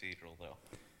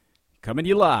Coming to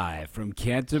you live from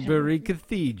Canterbury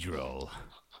Cathedral.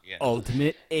 Yeah.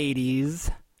 Ultimate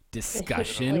 80s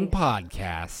Discussion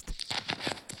Podcast.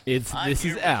 This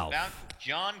is Alf.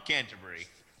 John Canterbury.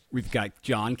 We've got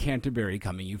John Canterbury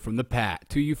coming to you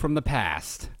from the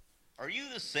past. Are you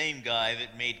the same guy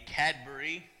that made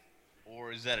Cadbury,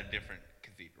 or is that a different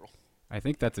cathedral? I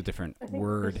think that's a different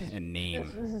word and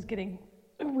name. This is getting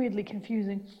weirdly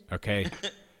confusing Okay,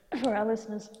 for our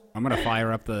listeners. I'm going to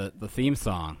fire up the theme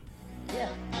song. Yeah.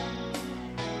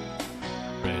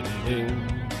 Ready to...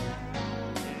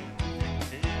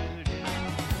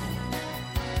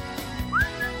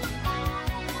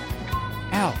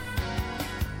 Alf.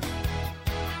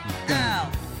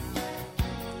 Alf.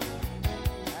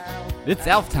 It's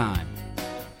Alf time.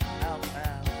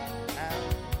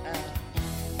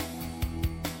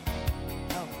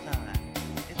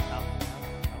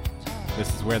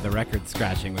 This is where the record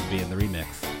scratching would be in the remix.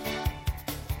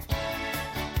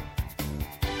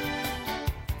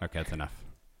 Okay, that's enough.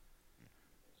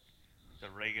 The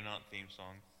Reaganomics theme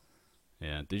song.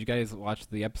 Yeah. Did you guys watch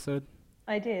the episode?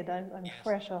 I did. I'm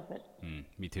fresh off it.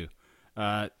 Me too.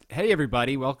 Hey,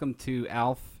 everybody. Welcome to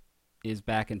Alf is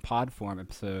Back in Pod Form,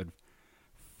 episode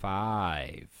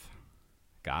 5.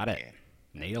 Got it. Yeah.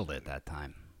 Nailed it that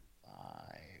time. 5.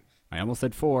 I almost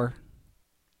said 4.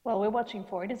 Well, we're watching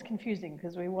 4. It is confusing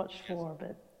because we watched 4,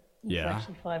 but it's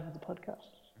actually 5 of the podcast.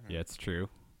 Yeah, it's true.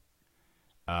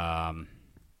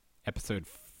 Episode.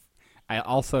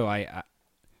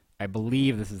 I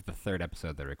believe this is the 3rd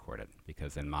episode they recorded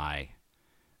because in my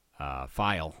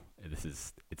file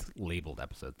it's labeled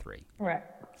episode 3. Right.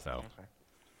 So, Okay.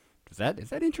 is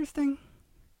that interesting?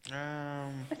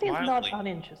 I think it's not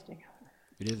uninteresting.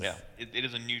 It is. Yeah, it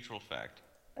is a neutral fact.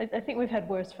 I think we've had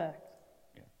worse facts.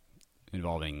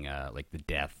 Involving like the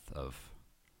death of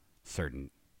certain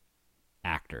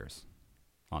actors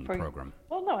on the program.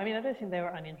 Well, no, I mean, I don't think they were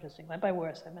uninteresting. Like, by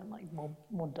worse, I meant like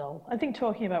more dull. I think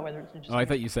talking about whether it's interesting. Oh, I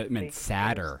thought you said it meant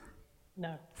sadder.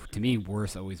 No. To me,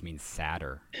 worse always means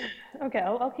sadder. Okay,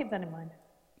 I'll keep that in mind.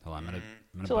 Well, I'm gonna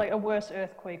So, like, a worse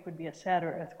earthquake would be a sadder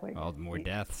earthquake. well, more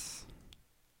deaths.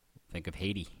 Think of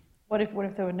Haiti. What if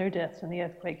there were no deaths in the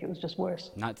earthquake? It was just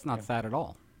worse. It's not sad at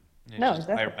all. It's No, just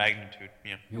exactly. higher magnitude.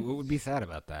 Yeah. What would be sad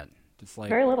about that? Just like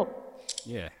Very little.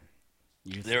 yeah.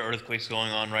 There are earthquakes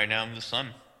going on right now in the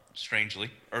sun. Strangely,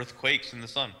 earthquakes in the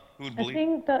sun. Who would I believe?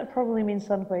 think that probably means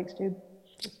sunquakes, dude.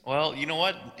 Well, you know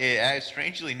what?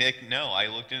 Strangely, Nick, no. I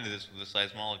looked into this with a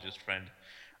seismologist friend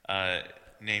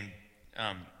named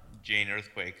Jane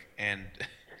Earthquake, and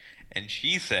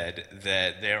she said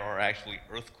that there are actually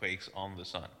earthquakes on the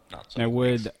sun, not sunquakes. Now,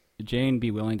 would Jane be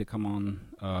willing to come on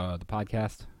the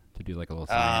podcast to do like a little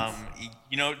science?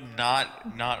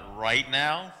 Not right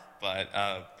now, but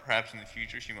perhaps in the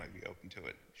future she might be open to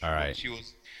it. All right.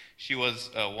 She was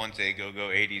once a go-go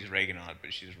 80s Reaganomics,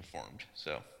 but she's reformed.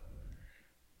 So.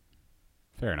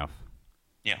 Fair enough.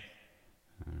 Yeah.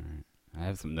 All right. I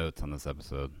have some notes on this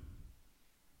episode.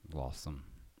 Lost them.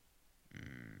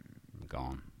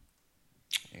 Gone.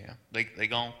 Yeah. They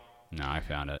gone. No, I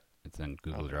found it. It's in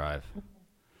Google Drive.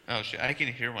 Oh shit! I can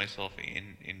hear myself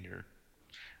in your.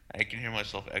 I can hear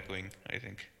myself echoing. I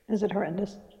think. Is it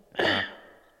horrendous?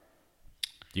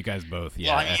 You guys both,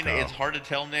 Well, I mean, echo. it's hard to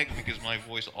tell, Nick, because my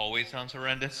voice always sounds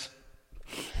horrendous.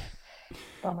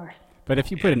 Bummer. But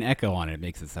if you put an echo on it, it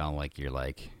makes it sound like you're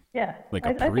like Yeah. Like a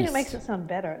I think priest. it makes it sound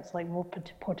better. It's like more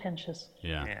portentous.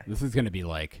 yeah. This is gonna be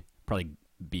like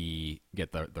probably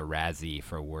get the Razzie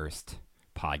for worst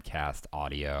podcast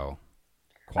audio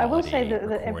quality. I will say that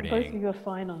both recording. of you are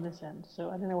fine on this end, so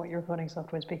I don't know what your recording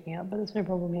software is picking up, but there's no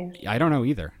problem here. I don't know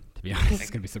either. To be honest, it's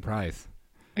gonna be a surprise.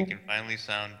 I can finally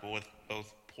sound both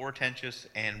portentous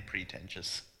and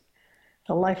pretentious.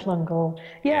 A lifelong goal.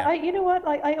 Yeah, Yeah. you know what?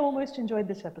 I almost enjoyed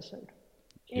this episode.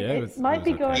 It Might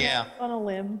be was going okay. Yeah. on a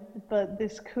limb, but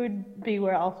this could be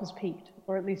where Alpha's peaked,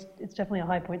 or at least it's definitely a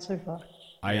high point so far.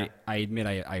 I admit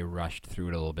I rushed through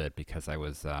it a little bit because I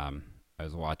was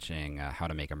watching How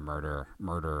to Make a Murder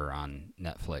on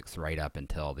Netflix right up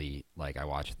until I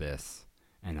watched this,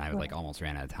 and I like almost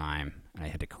ran out of time, and I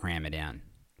had to cram it in.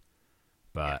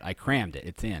 But I crammed it.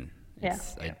 It's in. Yeah.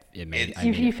 It made. It's- I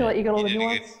You made it feel like fit. you got all the You did a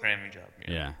nuance? good cramming job.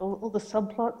 Yeah. All the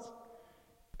subplots?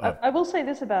 Oh. I will say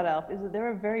this about Alf, is that there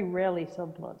are very rarely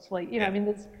subplots. Like, I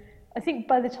mean, I think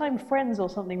by the time Friends or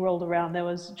something rolled around, there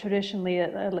was traditionally,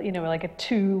 like a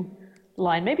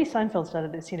 2-line, maybe Seinfeld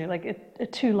started this, like a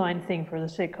 2-line thing for the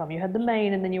sitcom. You had the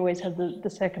main, and then you always had the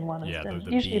second one. Yeah, and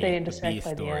the usually B, they the intersect B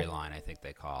by the end. storyline, I think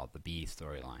they call it the B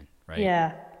storyline, right?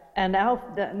 Yeah, and Alf,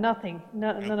 nothing,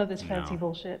 none of this fancy No.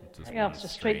 bullshit. It's just Alf's one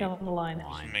just straight down straight the line.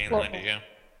 line. Mainline it, yeah.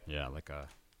 Yeah,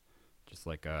 just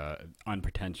like a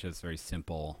unpretentious, very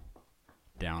simple,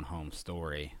 down-home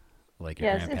story, like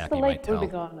your Yes, it's the grandpappy late might tell.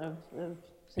 Rubicon of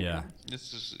Yeah, sitcoms.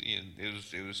 This is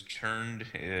it was churned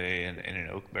in an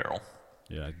oak barrel.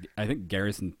 yeah. I think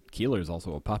Garrison Keeler is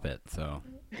also a puppet, so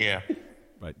Yeah.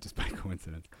 but just by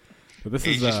coincidence. But this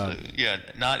He's is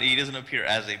just not he doesn't appear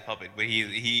as a puppet, but he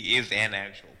is an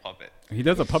actual puppet. he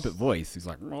does a puppet voice. He's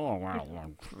like, oh wow,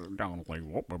 down like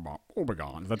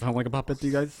Obegon. Does that sound like a puppet to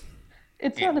you guys?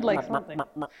 It sounded like something.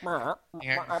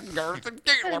 Yeah. But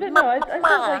no, I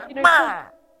felt like,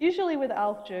 usually with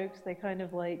Alf jokes, they kind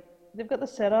of like, they've got the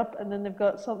setup and then they've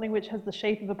got something which has the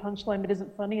shape of a punchline but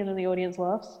isn't funny and then the audience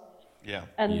laughs. Yeah.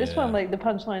 And this one, Yeah. like, the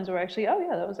punchlines were actually, oh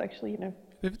yeah, that was actually,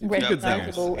 Good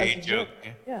recognizable zingers. as A a joke.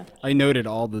 joke. Yeah. I noted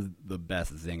all the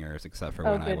best zingers except for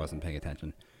Oh, when I good. wasn't paying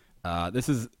attention. This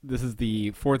is the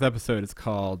fourth episode. It's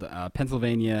called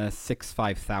Pennsylvania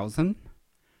 65000,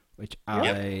 which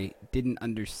I didn't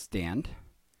understand.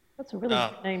 That's a really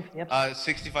good name for the episode.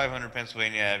 6500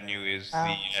 Pennsylvania Avenue is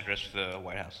the address for the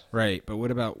White House. Right, but what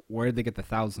about where did they get the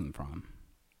 1,000 from?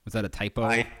 Was that a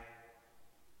typo?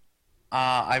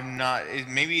 I'm not.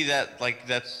 Maybe that's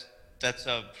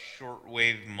a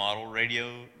shortwave model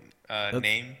radio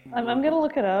name. I'm going to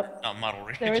look it up. Not model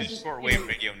There radio, is- just shortwave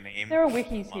radio name. There are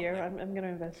wikis here. I'm going to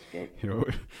investigate.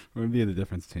 What would be the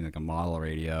difference between like a model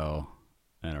radio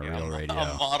and a real radio?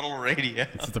 A model radio.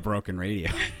 It's just a broken radio.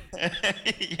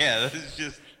 Yeah, this is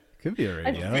just. Could be a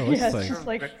radio. Yeah, It's it's just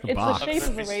like, it's box. the shape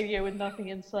of a radio with nothing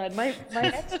inside. My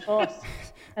ex-boss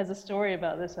has a story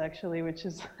about this, actually, which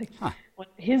is like when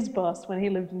his boss, when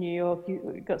he lived in New York, he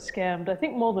got scammed, I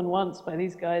think more than once, by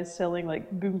these guys selling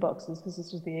like boom boxes, because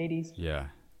this was the 80s. Yeah.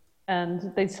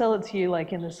 And they'd sell it to you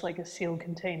like in this like a sealed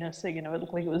container, so it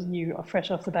looked like it was new or fresh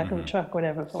off the back of the truck,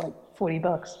 whatever, for like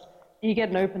 $40. You get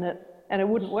and open it, and it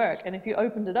wouldn't work. And if you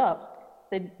opened it up,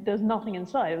 there's nothing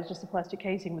inside. It was just a plastic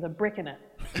casing with a brick in it.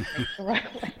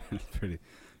 That's pretty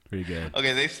good.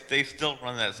 Okay, they still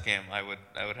run that scam. I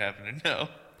would happen to know.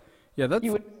 Yeah, that's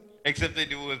You would. Except they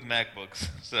do it with MacBooks.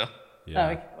 So. yeah.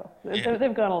 Oh, okay, well,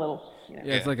 they've gone a little. Yeah,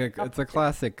 it's like it's a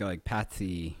classic like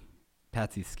Patsy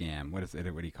scam. What is it?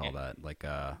 What do you call that? Like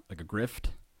a grift.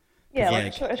 Yeah, like,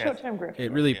 a short-term grift.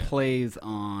 It really plays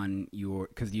on your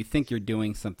because you think you're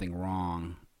doing something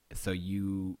wrong, so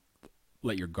you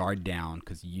let your guard down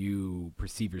because you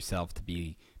perceive yourself to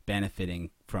be benefiting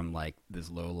from like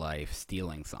this low life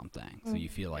stealing something, so you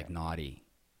feel like naughty,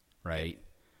 right?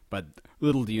 But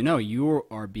little do you know, you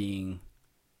are being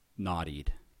naughtied.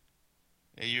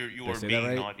 You Did I are say being that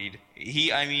right? naughtied.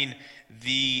 I mean,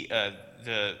 the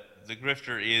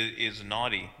grifter is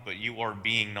naughty, but you are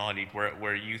being naughtied,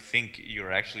 where you think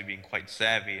you're actually being quite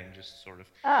savvy and just sort of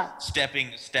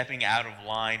stepping out of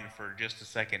line for just a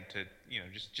second to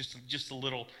just a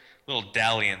little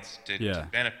dalliance to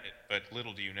benefit, but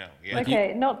little do you know. Yeah.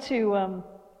 Okay, not to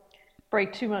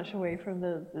break too much away from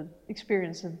the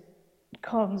experience of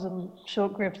cons and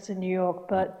short grifts in New York,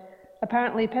 but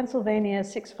apparently Pennsylvania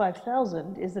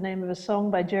 65000 is the name of a song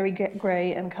by Jerry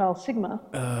Gray and Carl Sigma.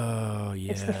 Oh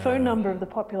yeah. It's the phone number of the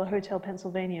popular Hotel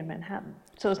Pennsylvania in Manhattan.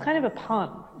 So it's kind of a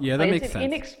pun. Yeah, that makes it's sense.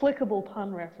 an inexplicable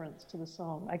pun reference to the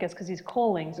song, I guess, because he's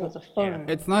calling, so it's a phone.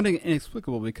 It's not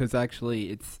inexplicable because actually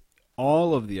it's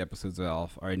all of the episodes of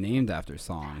Alf are named after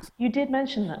songs. You did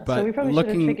mention that, But so we probably should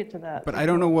have triggered to that. But I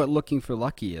don't know what Looking for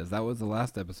Lucky is. That was the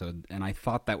last episode, and I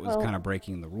thought that was kind of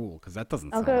breaking the rule because that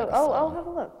doesn't sound like a I'll song. have a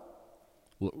look.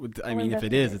 I mean, if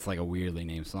it is, it's like a weirdly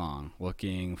named song.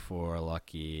 Looking for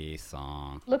Lucky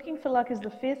song. Looking for Luck is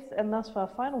the fifth and thus far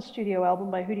final studio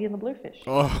album by Hootie and the Blowfish.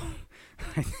 Oh,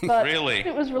 But Really?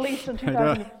 it was released in I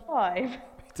know. 2005.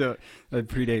 so that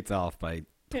predates Alf by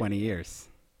 20 years.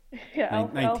 Yeah,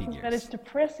 Alf 19 has years. managed to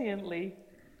presciently.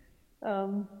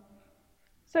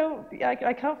 So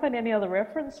I can't find any other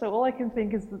reference, so all I can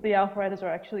think is that the Alf writers are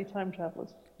actually time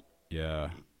travelers. Yeah,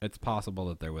 it's possible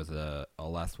that there was a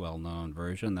less well-known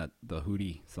version that the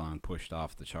Hootie song pushed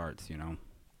off the charts, you know?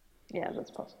 Yeah,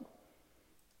 that's possible.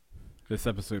 This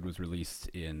episode was released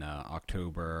in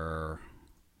October,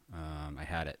 I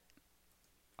had it,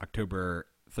 October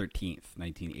 13th,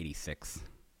 1986.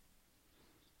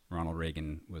 Ronald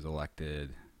Reagan was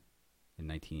elected in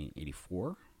 1984,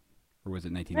 or was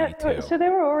it 1982? So they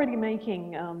were already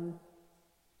making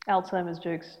Alzheimer's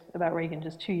jokes about Reagan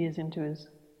just 2 years into his...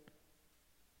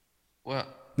 Well,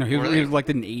 No, he were was they-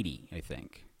 elected in 80, I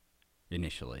think,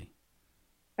 initially.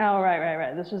 Oh,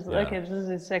 right. This was, Yeah. okay, this is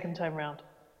his second time round.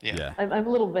 Yeah. I'm a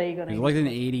little vague on He it. was elected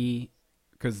in 80,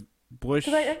 because Bush...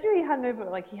 Because I knew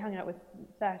he hung out with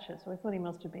Thatcher, so I thought he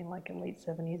must have been like a late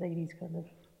 70s, 80s kind of...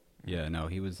 Yeah, no,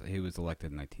 he was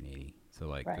elected in 1980. So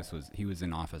like Right. he was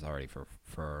in office already for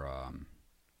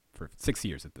for 6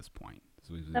 years at this point.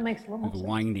 So That makes a lot he more was sense.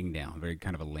 winding down, very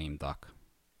kind of a lame duck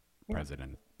Yeah.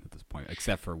 president at this point,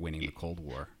 except for winning the Cold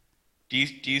War. Do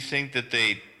you think that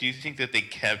they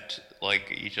kept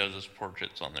like each other's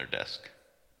portraits on their desk?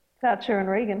 Thatcher and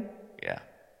Reagan. Yeah.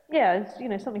 Yeah,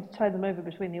 it's something to tie them over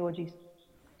between the orgies.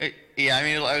 Yeah, I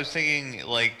mean, I was thinking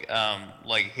like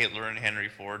Hitler and Henry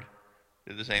Ford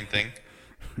did the same thing.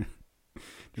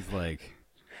 Just like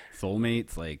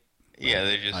soulmates, like Yeah,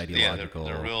 they're just ideological.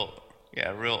 they're real.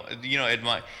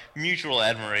 Mutual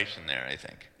admiration there. I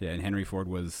think. Yeah, and Henry Ford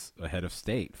was a head of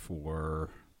state for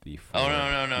the Ford Oh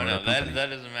no Motor Company. that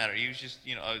doesn't matter. He was just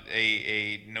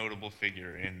a notable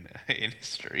figure in in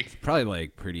history. Probably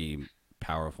like pretty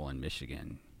powerful in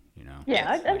Michigan, you know.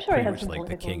 Yeah, Yes. I'm sure he Pretty had much some like the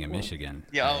political king of influence. Michigan.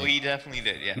 Yeah, right? oh, he definitely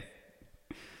did. Yeah,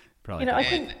 Probably. I had-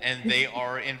 couldn't. and they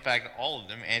are in fact all of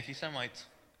them anti-Semites.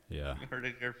 yeah. You heard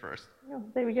it here first. Oh,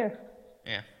 there we go.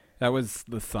 Yeah. That was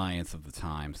the science of the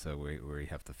time, so we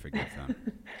have to forgive them.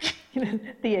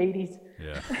 The 80s.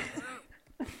 Yeah.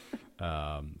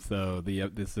 So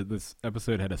this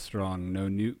episode had a strong no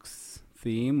nukes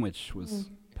theme, which was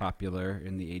popular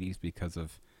in the 80s because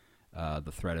of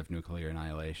the threat of nuclear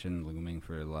annihilation looming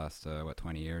for the last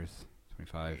 20 years,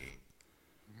 25.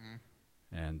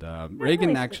 And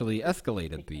Reagan nice. actually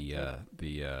escalated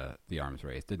the arms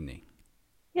race, didn't he?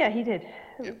 Yeah, he did.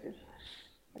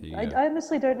 He, I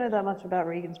honestly don't know that much about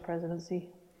Reagan's presidency.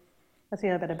 I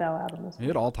think I better bow out on this. he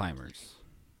had Alzheimer's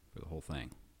for the whole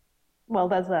thing. Well,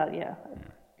 that's that, yeah.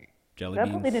 Jelly That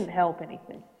beans. probably didn't help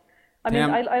anything. I mean,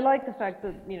 Tam- I like the fact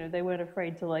that, they weren't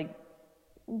afraid to, like,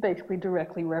 basically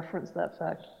directly reference that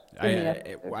fact. in the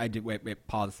episode. I did. Wait.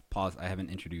 Pause. I haven't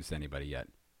introduced anybody yet.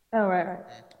 Oh, right.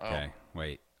 Oh. Okay.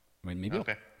 Wait. Maybe.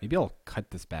 Okay. Maybe I'll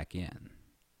cut this back in.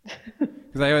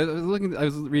 Because I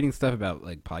was reading stuff about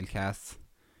like podcasts.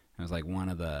 And it was like one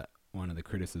of the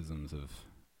criticisms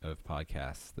of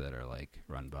podcasts that are like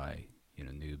run by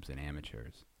noobs and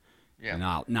amateurs. Yeah.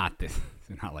 Not this,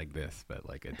 not like this, but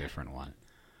like a different one.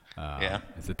 Yeah.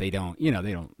 Is that they don't.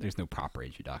 There's no proper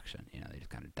introduction. They just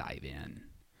kind of dive in.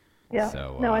 Yeah.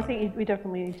 So, no, I think we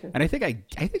definitely need to. And I think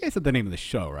I said the name of the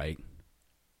show, right?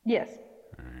 Yes.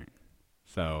 All right.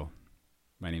 So,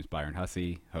 my name's Byron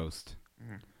Hussey, host.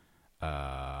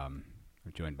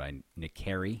 We're joined by Nick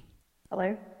Carey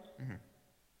Hello?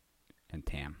 and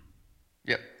Tam.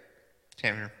 Yep.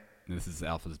 Tam here. And this is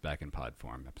Alpha's Back in Pod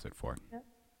Form, episode 4.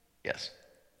 Yes.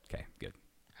 Okay, good.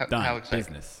 How Done. exciting.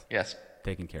 Business Yes.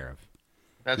 taken care of.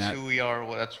 That's Now- who we are.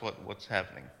 That's what's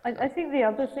happening. I think the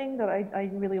other thing that I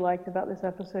really liked about this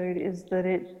episode is that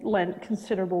it lent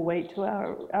considerable weight to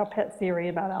our pet theory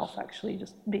about Alf actually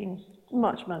just being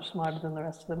much, much smarter than the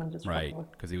rest of them and just Right, fucking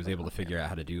with- because he was able to figure out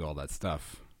how to do all that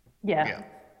stuff. Yeah. Yeah.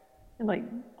 And like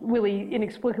Willie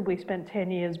inexplicably spent 10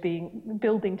 years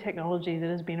building technology that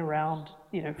has been around,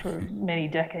 for many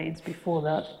decades before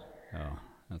that. Oh,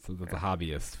 that's a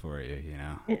hobbyist for you,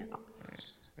 Yeah.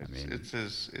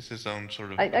 It's his own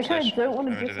sort of. I kind obsession of don't want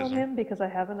with to diss on primitivism. him because I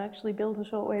haven't actually built a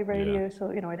shortwave radio, so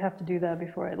I'd have to do that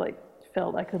before I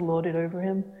felt I could lord it over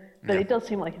him. But it does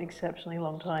seem like an exceptionally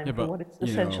long time Yeah, for but, what it's you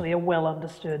know- essentially a well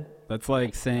understood. That's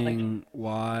like saying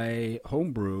why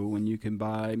homebrew when you can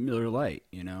buy Miller Lite,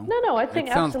 No, I think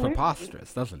It sounds absolutely.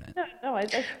 preposterous, doesn't it? No, I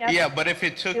think Yeah, but if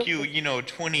it took Feel- you,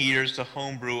 20 years to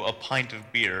homebrew a pint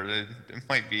of beer, it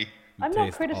might be. I'm not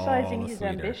taste criticizing all the his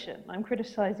sweeter. ambition. I'm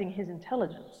criticizing his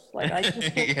intelligence. I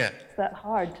just think Yeah. it's that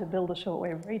hard to build a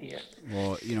shortwave radio.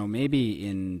 Well, maybe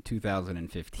in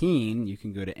 2015 you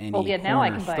can go to any Well, yeah, now I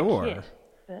corner can buy store a kit.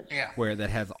 But Yeah. where that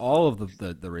has all of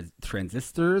the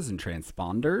transistors and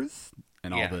transponders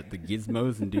and all Yeah. the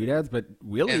gizmos and doodads. But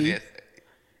Willie, And it-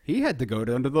 he had to go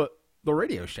to under the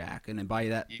Radio Shack and then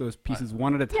buy those pieces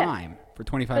one at a Yeah. time for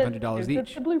 $2,500 the,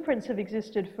 each. The blueprints have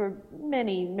existed for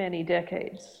many, many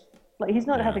decades. He's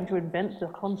not Yeah. having to invent the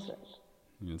concept.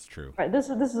 That's true. Right, this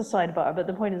is a sidebar, but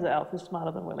the point is that Alf is smarter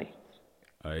than Willie.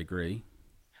 I agree.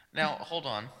 Now, hold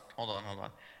on.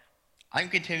 I'm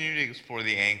continuing to explore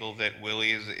the angle that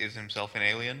Willie is himself an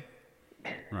alien.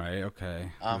 Right.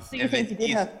 Okay. So you And think that he did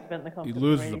he's- have to invent the He concept? of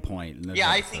loses the radio? point. In this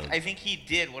Yeah, episode. I think he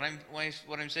did. What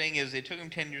I'm saying is it took him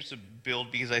 10 years to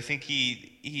build because I think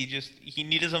he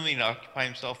needed something to occupy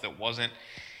himself that wasn't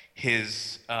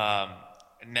his.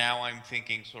 Now I'm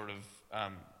thinking sort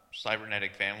of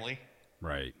cybernetic family.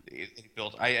 Right. He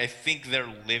built. I think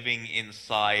they're living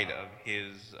inside of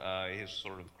his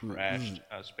sort of crashed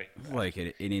space. It's like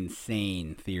an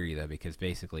insane theory, though, because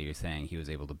basically you're saying he was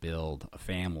able to build a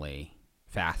family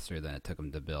faster than it took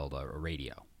him to build a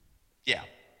radio. Yeah.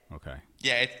 Okay.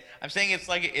 Yeah, I'm saying it's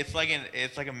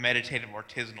like a meditative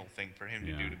artisanal thing for him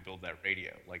to Yeah. do to build that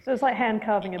radio. Like, So it's like hand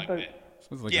carving a like boat. that. So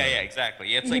it's like Yeah, a yeah,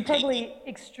 exactly. It's He like taking. probably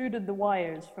extruded the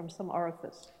wires from some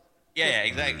orifice. Yeah, yeah,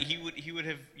 exactly. He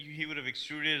would have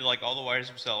extruded like all the wires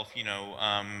himself.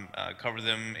 Cover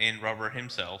them in rubber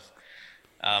himself.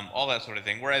 All that sort of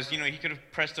thing. Whereas he could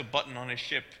have pressed a button on his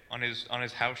ship, on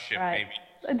his house ship, Right.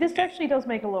 maybe. This And, actually does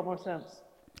make a lot more sense.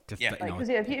 just yeah. Like, no, because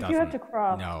it if you have doesn't. to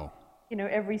craft, No.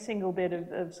 every single bit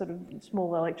of sort of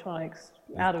small electronics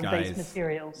out of base Guys,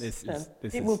 materials, this then is-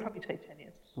 this it is- will probably take 10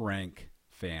 years. Rank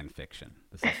fan fiction.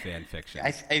 This is fan fiction.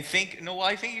 I think no. Well,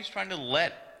 I think he's trying to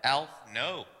let Alf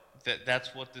know that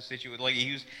that's what the situation. Like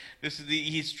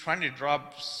he's trying to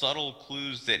drop subtle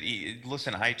clues that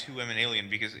listen. I too am an alien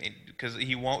because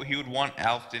he would want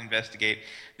Alf to investigate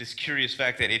this curious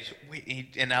fact that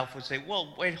and Alf would say,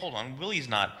 well, wait, hold on, Willie's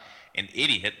not an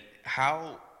idiot.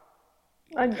 How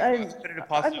could it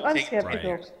possibly I'm take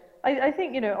skeptical. Right. I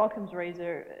think, Occam's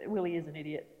razor, Willie is an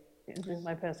idiot, is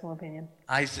my personal opinion.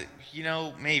 I said,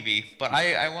 maybe, but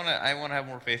I wanna have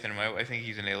more faith in him. I think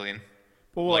he's an alien.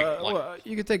 Well,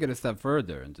 you could take it a step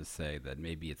further and just say that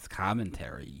maybe it's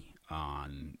commentary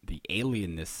on the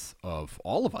alienness of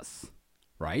all of us,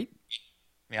 right?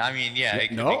 Yeah, I mean, yeah, it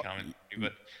could No. be commentary,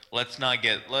 but let's not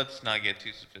get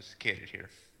too sophisticated here.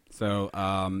 So,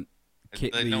 No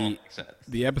one likes that.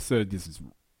 the episode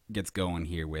gets going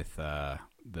here with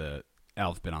the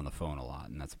Alf's been on the phone a lot,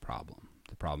 and that's a problem.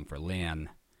 It's a problem for Lynn,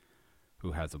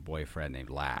 who has a boyfriend named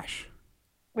Lash.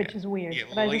 Which is weird. Yeah,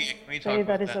 But well, I yeah, just can we talk say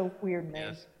about that is that? a weird name.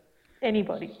 Yes.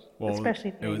 Anybody, Well,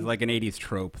 especially it was me. like an '80s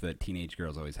trope that teenage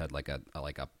girls always had like a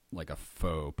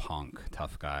faux punk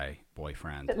tough guy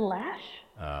boyfriend. But Lash?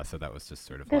 So that was just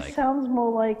sort of This like, sounds more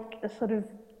like a sort of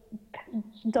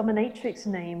dominatrix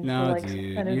name no, for like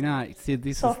dude, kind of you're not. See,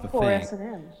 this is the softcore thing.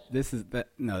 S&M. This is that.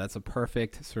 No, that's a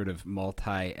perfect sort of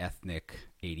multi-ethnic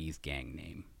 '80s gang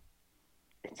name,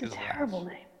 It's a terrible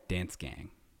name. dance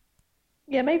gang.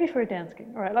 Yeah, maybe for a dance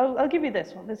game. All right, I'll give you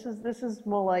this one. This is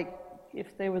more like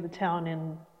if they were the town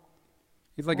in.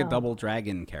 He's like a double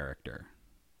dragon character,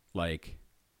 like,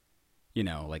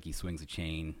 like he swings a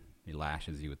chain, he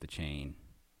lashes you with the chain.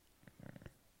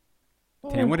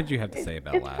 Tam, what did you have to say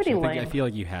about it's Lash? pretty I lame. feel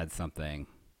like you had something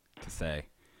to say,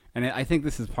 and I think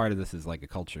this is part of this is like a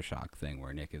culture shock thing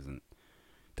where Nick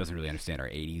doesn't really understand our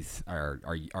 '80s,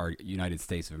 our United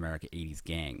States of America '80s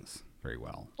gangs very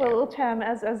well. Well, Tam,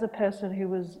 as a person who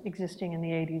was existing in the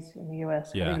 80s in the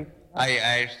US, Yeah. what do you- I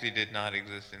actually did not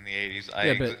exist in the 80s.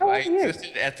 Yeah, but- How I old are you?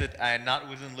 existed not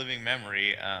within living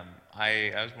memory.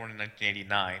 I was born in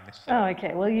 1989. So. Oh,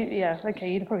 okay. Well,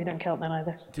 okay. You probably don't count then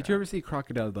either. Did you ever see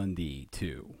Crocodile Dundee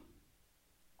 2?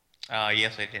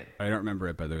 Yes, I did. I don't remember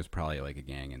it, but there was probably like a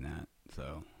gang in that.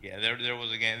 So Yeah, there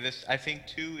was a game. This I think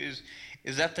 2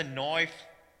 is that the knife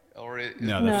or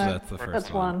no, that's the first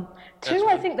That's one. one. That's Two,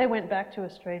 I one. think they went back to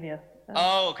Australia.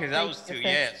 Oh, okay, that was 2. Effects.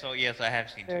 Yeah, so yes, I have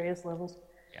seen 2. Various levels.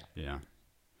 Yeah.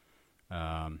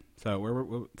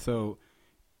 So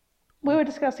We were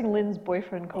discussing Lynn's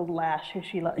boyfriend called Lash, who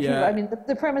she likes. Yeah. I mean,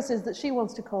 the premise is that she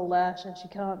wants to call Lash and she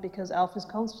can't because Alf is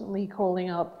constantly calling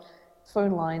up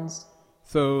phone lines.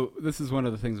 So this is one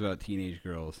of the things about teenage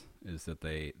girls is that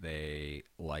they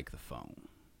like the phone.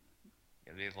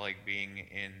 Yeah, they like being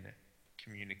in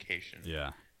communication.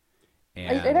 Yeah. It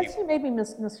And actually made me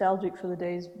nostalgic for the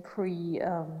days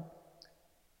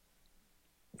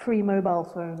pre-mobile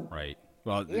phone. right.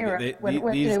 Well, Era,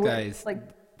 when, these when, guys like,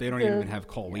 they don't the- even have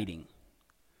call waiting.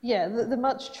 Yeah, the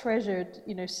much treasured,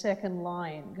 second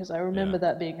line, because I remember Yeah.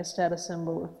 that being a status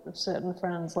symbol of certain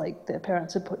friends, like their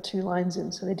parents had put 2 lines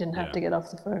in so they didn't have Yeah. to get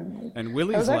off the phone. Like, And that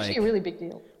Willie's was actually like a really big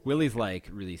deal. Willie's like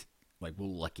really like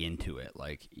we'll look into it.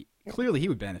 Like clearly he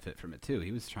would benefit from it too.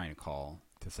 He was trying to call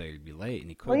to say he'd be late and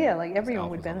he couldn't. Well, yeah, like 'cause everyone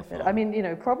Alf would was on the benefit. phone. I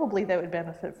mean, probably they would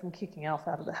benefit from kicking Alf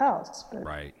out of the house. But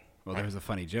Right. Well, there was a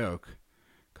funny joke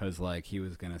because like he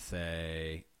was gonna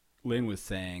say Lynn was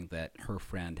saying that her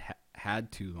friend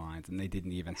had 2 lines and they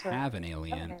didn't even have an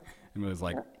alien, and was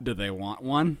like, "Do they want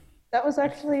one?" that was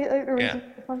actually a Yeah. reason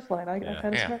for the punchline. I kind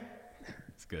of Yeah.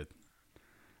 It's good.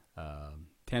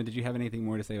 Tam, did you have anything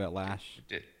more to say about Lash?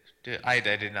 I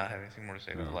did not have anything more to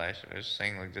say about Lash. I was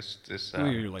saying like this.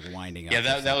 You're like winding up. Yeah,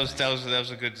 or that was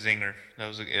something. a good zinger.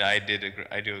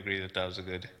 I do agree that was a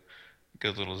good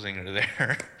little zinger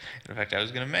there. In fact, I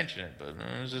was going to mention it, but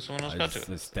it was just someone else I got to just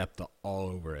it. stepped all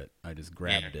over it. I just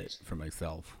grabbed it for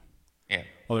myself. Yeah.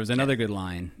 Well, there's another good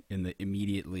line in the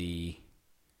immediately.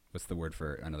 What's the word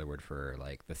for another word for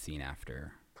like the scene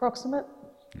after? proximate.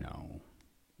 No.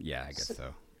 Yeah, I guess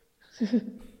so.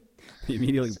 The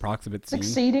immediately proximate scene.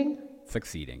 Succeeding.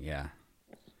 Succeeding, yeah.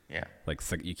 Yeah. Like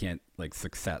you can't like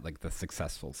success like the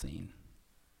successful scene.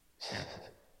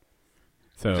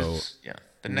 So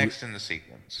The next in the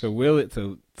sequence. So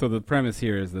the premise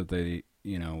here is that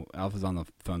Alpha's on the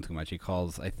phone too much. He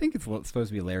calls. I think it's supposed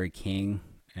to be Larry King,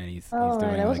 and he's Oh, right.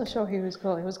 doing I like wasn't sure who he was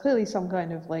calling. It was clearly some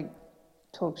kind of like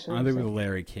talk show. I think it was a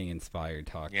Larry King inspired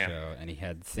talk Yeah. show, and he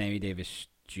had Sammy Davis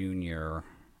Jr.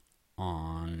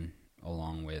 on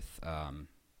along with somebody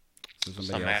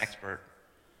Some else. expert.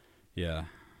 Yeah,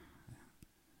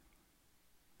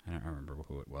 I don't remember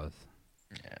who it was.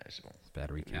 Yeah, It's a bad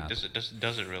recap. Does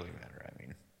it really matter? I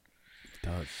mean, it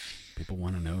does. People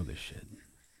want to know this shit.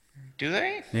 Do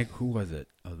they? Nick, who was it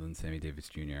other than Sammy Davis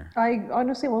Jr.? I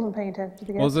honestly wasn't paying attention to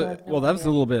the Well, guest. that was a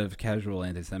little bit of casual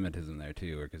anti-Semitism there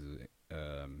too, because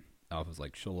Alpha's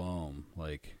like shalom,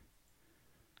 like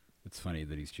it's funny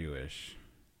that he's Jewish,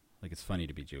 like it's funny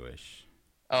to be Jewish.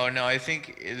 Oh no, I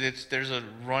think there's a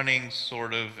running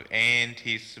sort of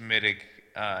anti-Semitic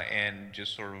and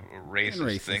just sort of a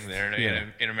racist thing there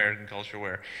in American culture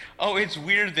where, oh, it's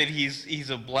weird that he's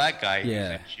a black guy,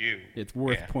 yeah, he's a Jew. It's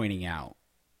worth pointing out.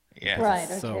 Yeah, right.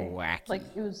 It's okay. so wacky. Like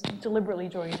it was deliberately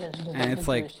drawing attention to and it's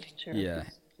like, yeah.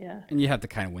 And you have to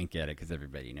kind of wink at it because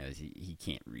everybody knows he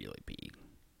can't really be.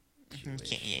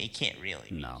 He can't really.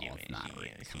 No, it's not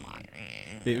really. Come on.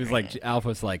 It was like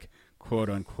Alpha's like quote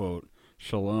unquote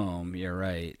shalom. You're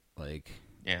right. Like.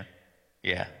 Yeah.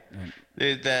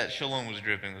 That shalom was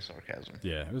dripping with sarcasm.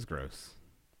 Yeah, it was gross.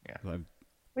 Yeah.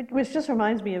 Which just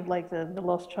reminds me of like the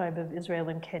lost tribe of Israel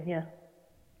and Kenya.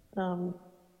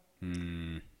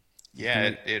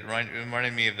 Yeah, it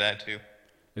reminded me of that too.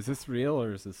 Is this real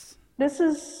or is this? This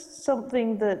is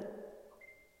something that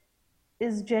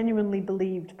is genuinely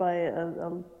believed by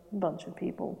a bunch of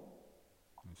people.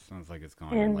 It sounds like it's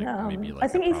going in like maybe like I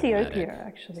think Ethiopia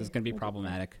actually. Is this going to be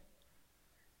problematic?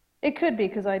 It could be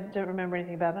because I don't remember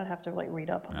anything about it. I have to like read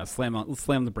up on it. Let's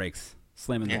slam the brakes.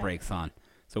 Slamming the brakes on.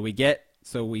 So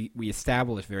we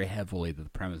establish very heavily that the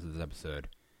premise of this episode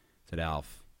is that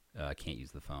Alf can't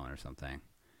use the phone or something.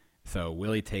 So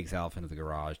Willie takes Alf into the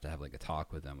garage to have like a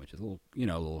talk with him, which is a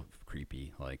little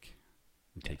creepy. Like,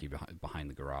 take you behind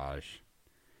the garage,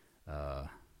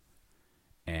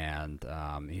 and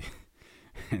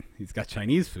he's got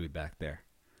Chinese food back there,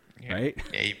 right?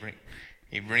 Yeah,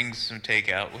 he brings some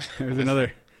takeout. There's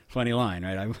another funny line,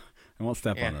 right? I won't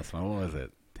step on this one. What was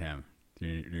it, Tim? Do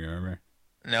you remember?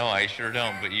 No, I sure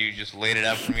don't. But you just laid it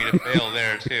out for me to fail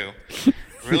there too.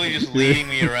 Really, just leading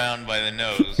me around by the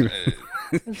nose.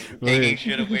 Taking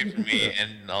shit away from me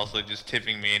and also just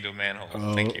tipping me into a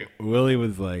manhole. Thank you. Willie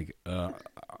was like,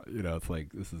 it's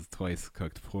like, this is twice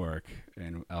cooked pork.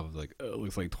 And I was like, it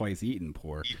looks like twice eaten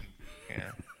pork.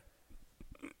 Yeah.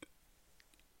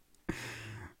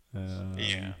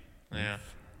 Yeah.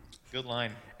 Good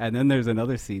line. And then there's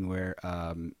another scene where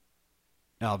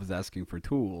Alf is asking for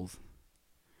tools.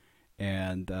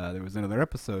 And there was another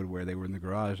episode where they were in the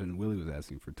garage and Willie was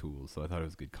asking for tools. So I thought it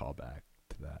was a good callback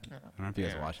to that. I don't know if you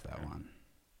guys watched that one.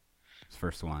 It's the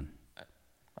first one.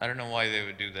 I don't know why they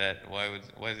would do that.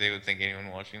 Why they would think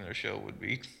anyone watching their show would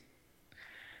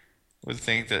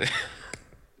think that.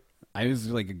 I was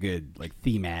like a good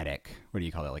thematic. What do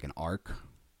you call it? Like an arc.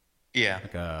 Yeah.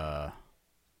 Like a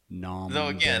Though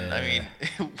again, I mean,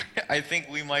 I think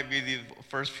we might be the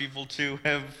first people to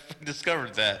have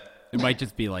discovered that. It might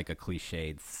just be like a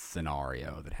cliched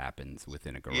scenario that happens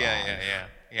within a garage. Yeah.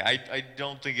 I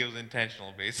don't think it was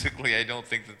intentional. Basically, I don't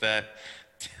think that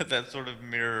sort of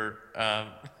mirror.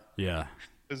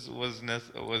 Was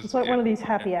it's like one of these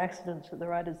happy accidents that the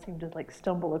writers seem to like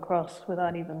stumble across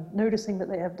without even noticing that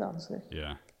they have done so.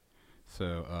 Yeah.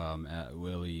 So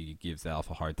Willie gives Alf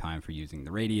a hard time for using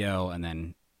the radio, and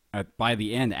then by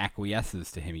the end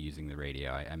acquiesces to him using the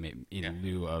radio. I mean, in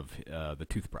lieu of the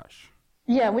toothbrush.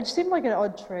 Yeah, which seemed like an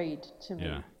odd trade to me.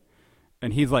 Yeah.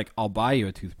 And he's like, I'll buy you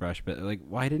a toothbrush, but like,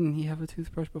 why didn't he have a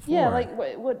toothbrush before? Yeah, like,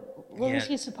 what was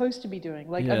he supposed to be doing?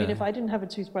 Like, I mean, if I didn't have a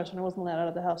toothbrush and I wasn't allowed out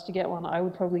of the house to get one, I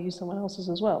would probably use someone else's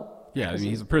as well. Yeah, I mean,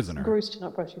 he's a prisoner. It's gross to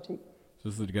not brush your teeth. So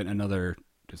this is another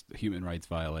just human rights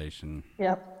violation.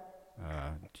 Yeah.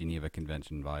 Geneva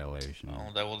Convention violation.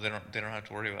 Oh, they don't have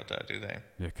to worry about that, do they?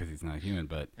 Yeah, because he's not human,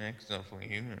 but... Yeah, he's not fully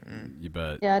human.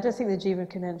 Yeah, I don't think the Geneva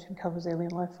Convention covers alien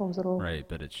life forms at all. Right,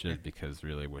 but it should, because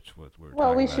really what we're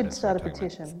well, we should start a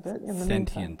petition, but in the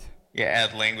sentient. meantime... Yeah,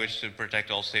 add language to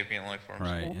protect all sapient life forms.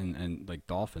 Right, and like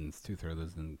dolphins, too, throw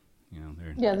those in,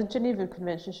 they're... Yeah, the Geneva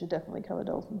Convention should definitely cover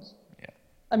dolphins. Yeah.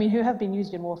 I mean, who have been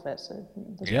used in warfare, so...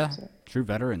 True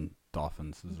veteran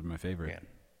dolphins. Those are my favorite. Yeah.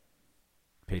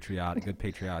 Good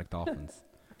patriotic dolphins.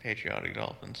 Patriotic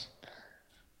dolphins.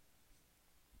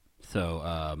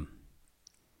 So,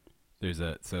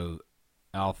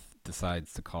 Alf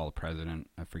decides to call the president.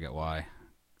 I forget why.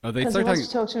 Oh, they Because he start wants talking.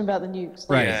 to talk to him about the nukes.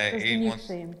 Right. There's the nuke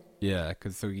theme. Yeah,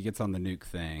 because so he gets on the nuke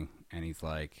thing, and he's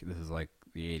like, "This is like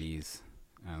the '80s,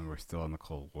 and we're still in the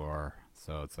Cold War,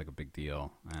 so it's like a big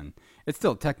deal." And it's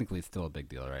still technically it's still a big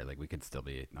deal, right? Like we could still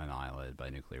be annihilated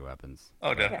by nuclear weapons.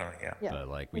 Oh, definitely, yeah. But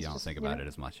like we It's don't just, think about it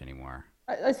as much anymore.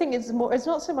 I think it's more. It's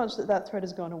not so much that that threat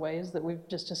has gone away, as that we've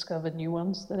just discovered new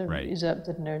ones that have Right. usurped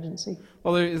an urgency.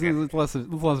 Well, there's less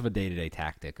of a day-to-day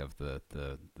tactic of the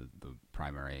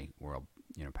primary world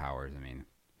powers. I mean,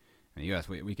 in the U.S.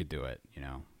 we could do it,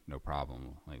 no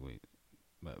problem. Like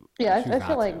but Yeah, we choose I not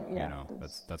feel like to,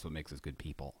 that's what makes us good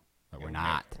people. That we're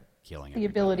not killing the everybody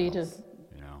ability else, to.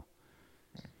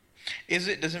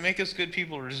 Does it make us good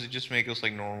people, or does it just make us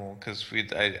like normal? Because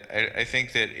I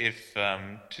think that if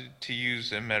to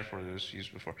use a metaphor that was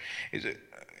used before, is it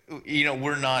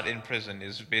we're not in prison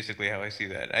is basically how I see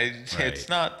that. It's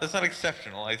not that's not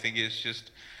exceptional. I think it's just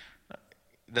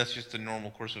that's just the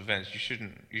normal course of events.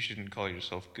 You shouldn't call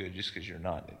yourself good just because you're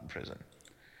not in prison.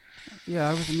 Yeah,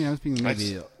 I was being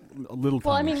maybe a little.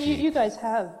 Well, I mean, you guys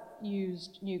have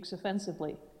used nukes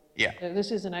offensively. Yeah. So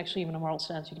this isn't actually even a moral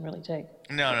stance you can really take.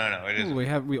 No, it isn't. But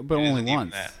It only isn't even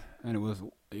once, that. and it was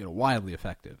wildly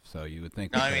effective. So you would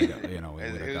think, No, I mean,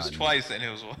 it was twice, and it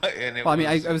was.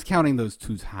 I was counting those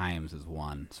 2 times as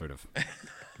one sort of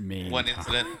main one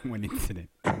incident. One incident.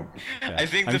 Yeah. I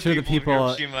think I'm the sure people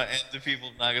of Hiroshima and the people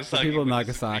of Nagasaki. The people of would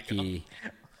Nagasaki disagree on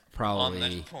probably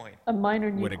that point. A minor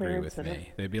nuclear would agree with incident.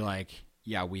 me. They'd be like,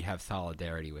 "Yeah, we have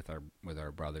solidarity with our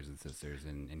brothers and sisters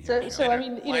in So Hiroshima." I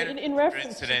mean, in reference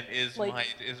incident to, is like, my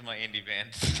indie band.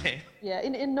 yeah,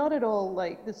 in not at all,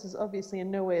 like, this is obviously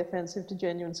in no way offensive to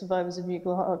genuine survivors of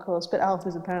nuclear holocaust, but Alf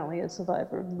is apparently a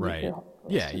survivor of the nuclear holocaust.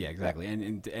 Yeah, exactly.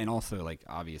 And also, like,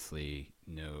 obviously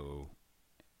no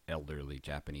elderly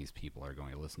Japanese people are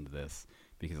going to listen to this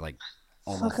because, like,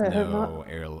 almost no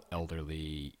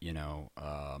elderly,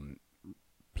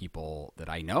 people that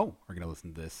I know are going to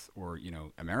listen to this, or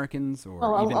Americans, or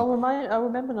even I'll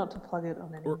remember not to plug it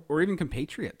on any. or even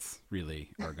compatriots really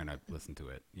are going to listen to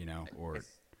it, or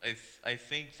I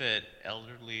think that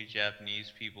elderly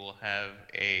Japanese people have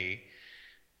a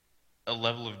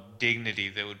level of dignity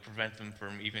that would prevent them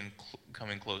from even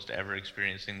coming close to ever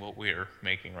experiencing what we're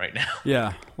making right now.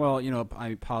 Yeah, well,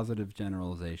 positive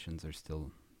generalizations are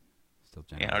still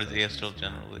generalizations. Yeah, still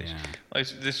generalizations. Yeah. Like,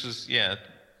 this was,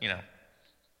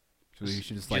 So you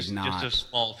should just just a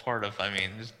small part of. I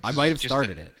mean, I might have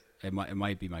started it. It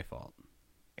might be my fault.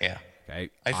 Yeah. Okay.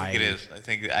 I think it is.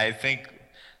 I think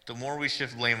the more we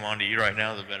shift blame onto you right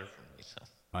now, the better for me. So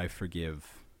I forgive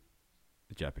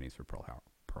the Japanese for Pearl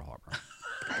Harbor.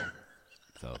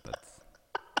 So that's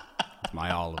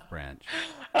my olive branch.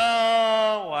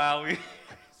 Oh wow, we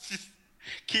just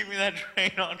keeping that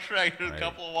train on track. There's a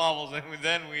couple of wobbles, and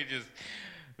then we just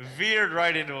veered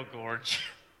right into a gorge.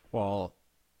 Well,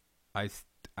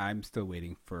 I'm still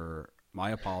waiting for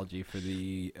my apology for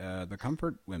the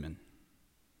comfort women.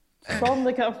 From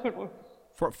the comfort women.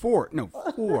 For the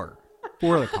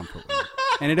comfort women,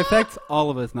 and it affects all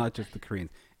of us, not just the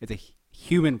Koreans. It's a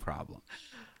human problem.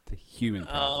 It's a human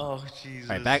problem. Oh Jesus!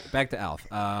 All right, back to Alf.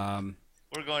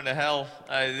 We're going to hell.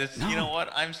 No. You know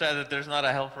what? I'm sad that there's not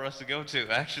a hell for us to go to,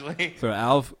 actually. So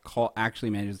Alf actually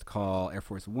manages to call Air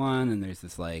Force One, and there's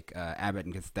this like Abbott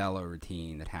and Costello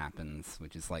routine that happens,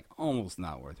 which is like almost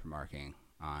not worth remarking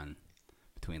on.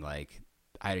 Between like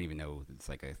I don't even know, it's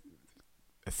like a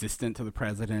assistant to the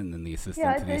president, and then the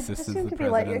assistant to the assistant to the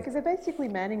president. Because they're basically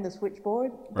manning the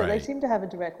switchboard, but they seem to have a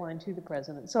direct line to the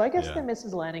president. So I guess they're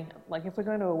Mrs. Lanningham. Like, if we're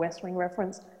going to a West Wing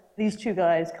reference, these two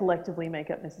guys collectively make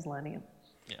up Mrs. Lanningham.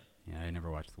 Yeah, I never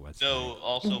watched the West. So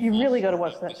also, you really got to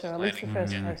watch that show. At least the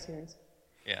first series.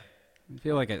 Yeah. I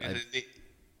feel like they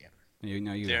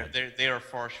are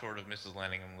far short of Mrs.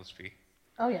 Lanningham. Let's be.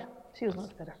 Oh yeah, she was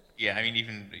much better. Yeah, I mean,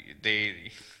 even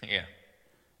they. Yeah.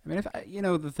 I mean, if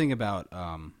the thing about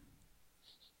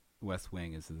West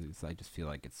Wing is I just feel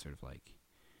like it's sort of like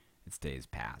it stays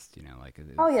past, like.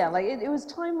 It was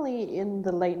timely in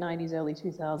the late '90s, early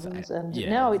 2000s, and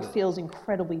now it feels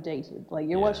incredibly dated. Like,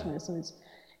 you're watching this, and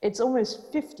it's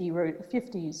almost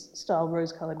 50s style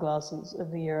rose-colored glasses of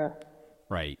the era.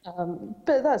 Right.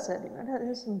 But that said,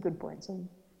 there's some good points. And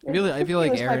I feel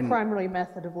like Aaron. My primary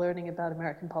method of learning about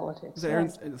American politics.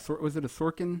 Was it a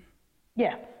Sorkin?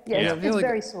 Yeah. It's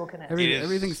very Sorkin-esque.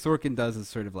 Everything Sorkin does is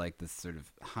sort of like this sort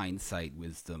of hindsight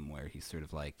wisdom, where he's sort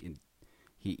of like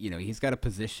he's got a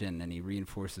position, and he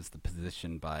reinforces the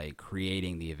position by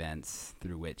creating the events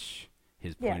through which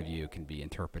his point of view can be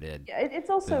interpreted. Yeah, it's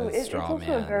also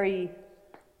a very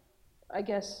I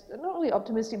guess, not really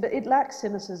optimistic, but it lacks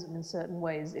cynicism in certain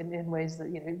ways, in ways that,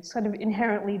 it sort of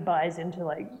inherently buys into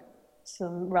like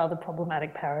some rather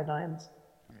problematic paradigms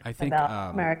I think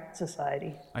about American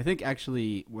society. I think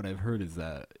actually what I've heard is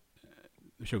that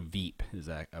the show Veep is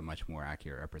a much more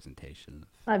accurate representation.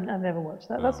 I've never watched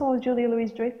that. That's the one with Julia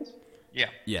Louis-Dreyfus? Yeah.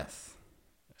 Yes.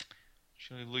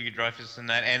 Julia Louis-Dreyfus in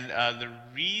that, and the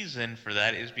reason for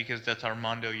that is because that's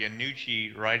Armando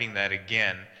Iannucci writing that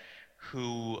again,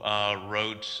 who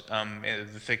wrote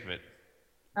The Thick of It.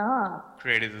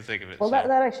 Created The Thick of It. Well, that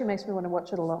actually makes me want to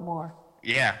watch it a lot more.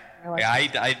 Yeah.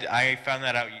 I found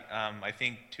that out, I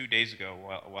think 2 days ago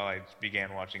while I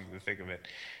began watching The Thick of It.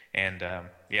 And,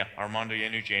 Armando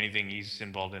Iannucci, anything he's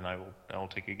involved in, I will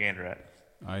take a gander at.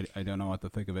 I don't know what The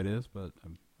Thick of It is, but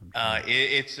I'm sure.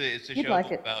 It's a You'd show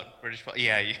like about British...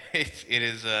 Yeah, it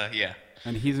is, yeah.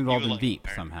 And he's involved in Veep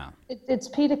somehow. It's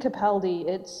Peter Capaldi.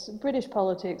 It's British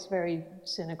politics, very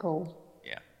cynical.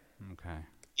 Yeah. Okay.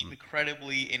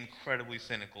 Incredibly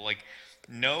cynical. Like,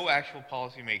 no actual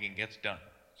policy making gets done.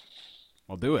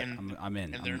 Well, do it. I'm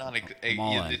in. And they're not. I'm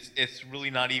all in. It's really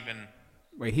not even.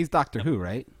 Wait, he's Doctor Who,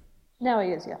 right? Now he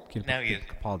is, yeah. Now he is.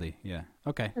 Capaldi, yeah.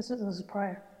 Okay. This is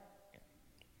prior.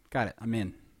 Got it. I'm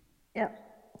in. Yeah.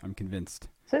 I'm convinced.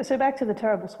 So back to the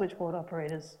terrible switchboard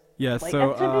operators. Yeah. Like,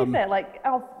 so to be fair, like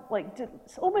Alf,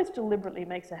 almost deliberately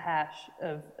makes a hash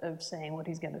of saying what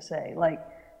he's going to say. Like,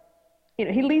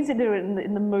 he leads into it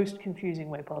in the most confusing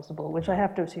way possible, which I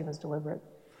have to assume is deliberate.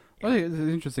 Well, it's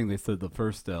interesting. They said the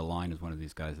first line is one of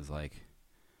these guys is like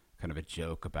kind of a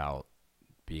joke about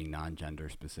being non-gender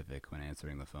specific when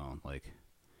answering the phone, like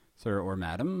sir or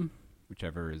madam,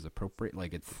 whichever is appropriate.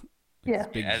 Like it's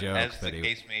big jokes. As the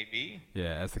case may be.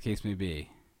 Yeah, as the case may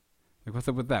be. Like, what's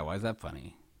up with that? Why is that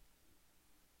funny?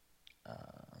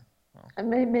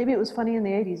 Maybe it was funny in the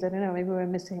 80s. I don't know. Maybe we're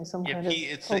missing some kind of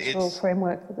cultural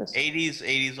framework for this.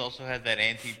 80s also had that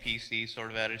anti-PC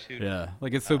sort of attitude. Yeah,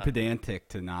 like it's so pedantic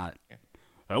to not. Yeah.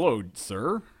 Hello,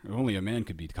 sir. Only a man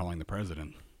could be calling the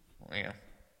president. Yeah.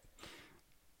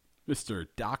 Mr.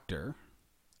 Doctor.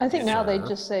 I think now they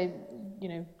just say,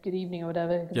 good evening or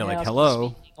whatever. Yeah, like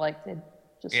hello. Like they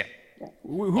just. Yeah.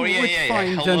 Which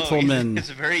fine hello. Gentleman.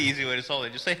 It's a very easy way to solve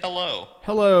it. Just say hello.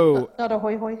 Hello. Not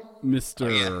ahoy hoy.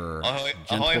 Mr.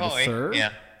 Gentle Sir.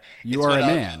 Yeah. You are a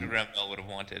man. Grandma would have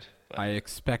wanted. But. I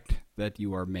expect that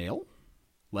you are male.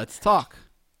 Let's talk.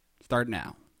 Start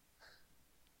now.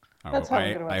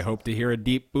 I hope to hear a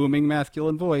deep, booming,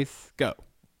 masculine voice. Go.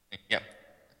 Yep.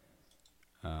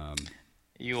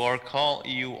 You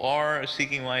are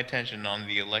seeking my attention on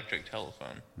the electric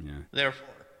telephone. Yeah. Therefore.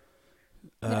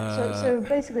 So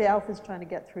basically, Alf is trying to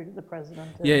get through to the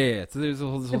president. Yeah. So there's a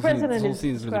whole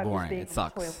scene is really boring. It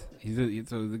sucks.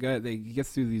 So the guy he gets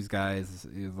through these guys.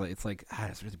 It's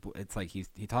like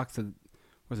he talks to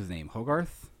what's his name,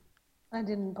 Hogarth. I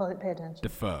didn't pay attention.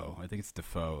 Defoe. I think it's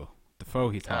Defoe. Defoe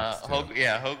he talks to.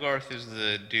 Hogarth is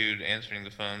the dude answering the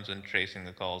phones and tracing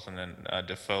the calls, and then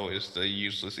Defoe is the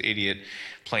useless idiot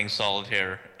playing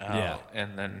solitaire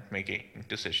and then making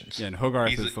decisions. Yeah, and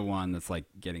Hogarth is the one that's like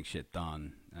getting shit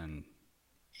done, and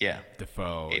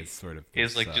Defoe is sort of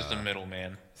is like just a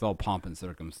middleman. It's all pomp and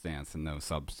circumstance and no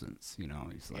substance,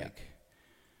 He's like,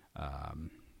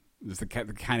 this is the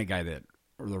kind of guy that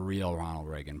the real Ronald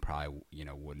Reagan probably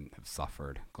wouldn't have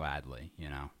suffered gladly,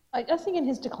 I think in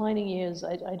his declining years,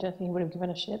 I don't think he would have given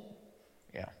a shit.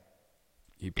 Yeah.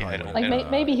 He probably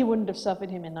maybe he wouldn't have suffered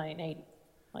him in 1980.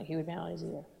 Like, he would be on his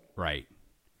ear. Right.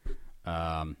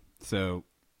 So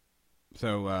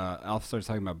Alf starts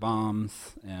talking about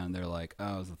bombs, and they're like,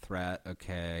 oh, it was a threat.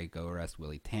 Okay, go arrest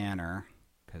Willie Tanner,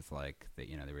 because,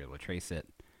 they were able to trace it.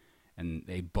 And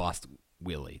they bust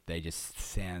Willie. They just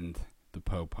send the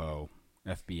Popo,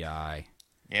 FBI.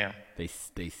 Yeah. They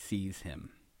seize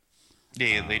him.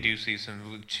 Yeah, they do see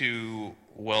some two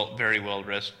very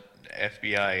well-dressed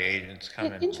FBI agents come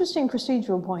in. Interesting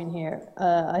procedural point here.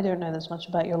 I don't know this much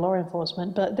about your law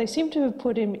enforcement, but they seem to have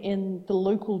put him in the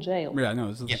local jail. Yeah, no,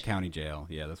 this is the county jail.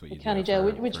 Yeah, that's what you do. County jail,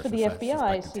 which for the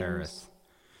FBI seems...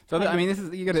 So,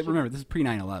 you got to remember, this is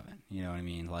pre-9/11. You know what I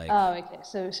mean? Like. Oh, okay.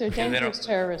 So dangerous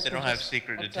terrorists... They don't have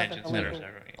secret detention centers.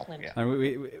 Yeah.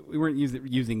 We weren't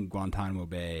using Guantanamo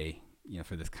Bay,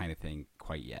 for this kind of thing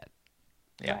quite yet.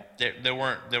 Yeah, there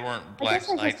weren't black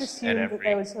sites. I guess I just assumed that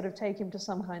they would sort of take him to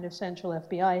some kind of central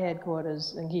FBI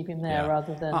headquarters and keep him there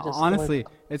rather than just... Honestly,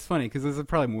 it's funny because this is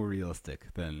probably more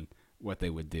realistic than what they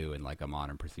would do in like a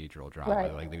modern procedural drama.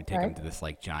 Right. Like they would take him to this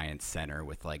like giant center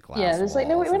with like glass walls. There's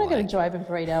no, we're not going to drive him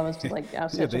for 8 hours to like our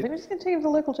central. We're just going to take him to the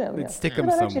local jail. They'd stick him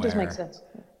that somewhere actually does make sense.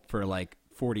 for like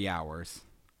 40 hours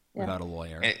without a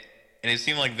lawyer. and it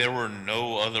seemed like there were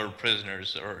no other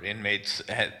prisoners or inmates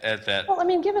at that Well, I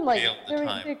mean, given like jail at the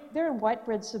time. they're in white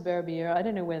bread suburbia. I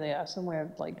don't know where they are.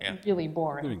 Somewhere like Yeah. really Live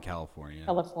boring, in California.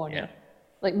 California. Yeah.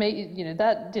 Like,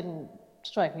 that didn't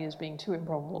strike me as being too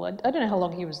improbable. I don't know how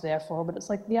long he was there for, but it's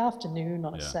like the afternoon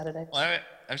on a Yeah. Saturday. Well,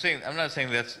 I'm not saying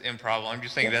that's improbable. I'm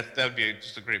just saying that would be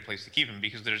just a great place to keep him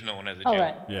because there's no one at the Oh jail.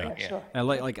 right, Yeah. yeah, sure. And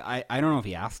I don't know if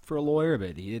he asked for a lawyer,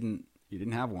 but he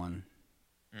didn't have one.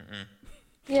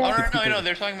 Yeah. Oh, no,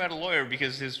 they're talking about a lawyer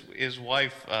because his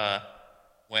wife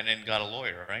went and got a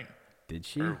lawyer, right? Did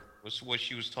she? Or was what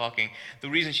she was talking. The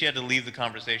reason she had to leave the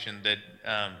conversation that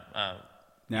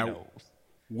Now,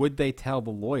 would they tell the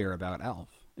lawyer about Alf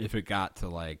if it got to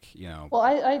Well,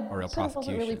 I a real sort of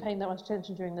wasn't really prosecution? paying that much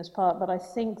attention during this part, but I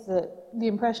think that the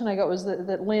impression I got was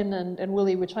that Lynn and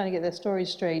Willie were trying to get their stories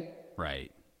straight,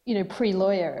 Right.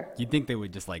 pre-lawyer. You'd think they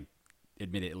would just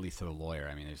admit it at least to the lawyer.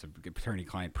 I mean, there's a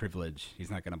attorney-client privilege. He's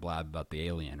not going to blab about the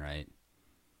alien, right?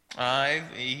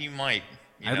 he might.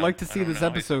 I'd like to see this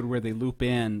episode where they loop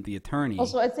in the attorney.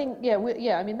 Also, I think, I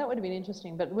mean, that would have been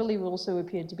interesting, but Willie also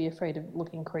appeared to be afraid of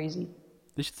looking crazy.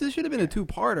 This should have been a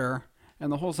two-parter,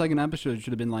 and the whole second episode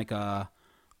should have been like a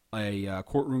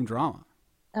courtroom drama.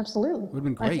 Absolutely. Would have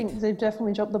been great. I think they've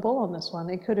definitely dropped the ball on this one.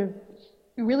 It could have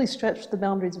really stretched the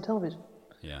boundaries of television.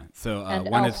 Yeah. So And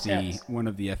one Alf of Sets.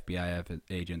 the FBI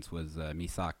agents was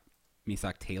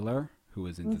Misak Taylor, who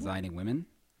was in Designing Women.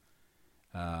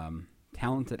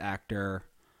 Talented actor,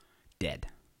 dead.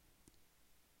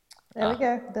 There we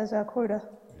go. There's our quota.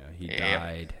 Yeah, he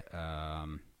died.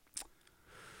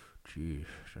 Geez,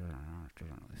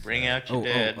 Bring out your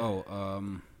dead.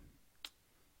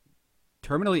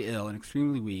 Terminally ill and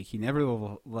extremely weak, he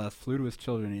nevertheless flew to his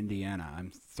children in Indiana.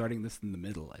 I'm starting this in the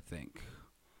middle, I think.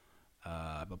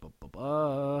 Man,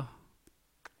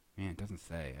 it doesn't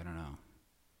say. I don't know.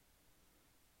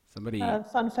 Somebody.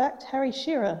 Fun fact, Harry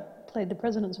Shearer played the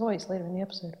president's voice later in the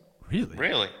episode. Really?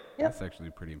 Really? Yep. That's actually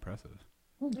pretty impressive.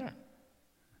 Yeah.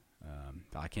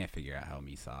 I can't figure out how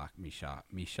Mishak?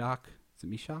 Is it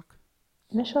Mishak?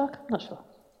 Mishak? Not sure.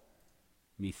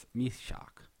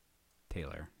 Mishak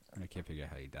Taylor. I can't figure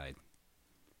out how he died.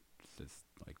 Just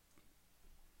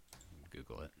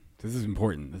Google it. This is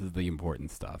important. This is the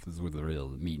important stuff. This is where the real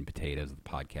meat and potatoes of the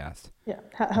podcast. Yeah,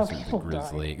 how This is people the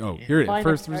grizzly. die. Oh, here it is. Minor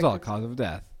First result, characters. cause of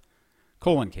death.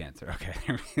 Colon cancer.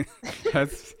 Okay.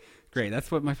 That's great. That's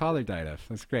what my father died of.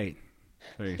 That's great.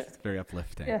 Very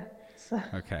uplifting. Yeah, so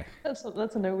Okay. that's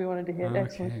a note we wanted to hear.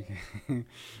 Excellent. Okay.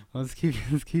 Well, let's try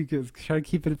to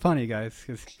keep it funny, guys.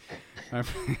 Because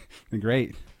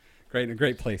great, in a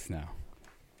great place now.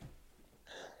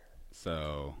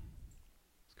 So,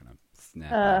 just gonna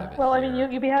snap out of it. Well, I here.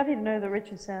 mean, you'd be happy to know that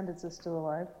Richard Sanders is still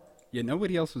alive. Yeah,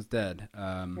 nobody else was dead.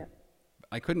 Yeah.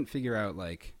 I couldn't figure out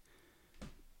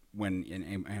when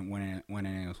anyone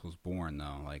else was born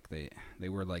though. They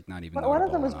were not even. One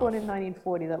of them notable was born in enough.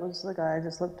 1940. That was the guy I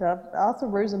just looked up. Arthur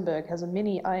Rosenberg has a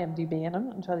mini IMDb, and I'm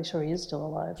not entirely sure he is still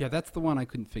alive. Yeah, that's the one I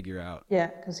couldn't figure out. Yeah,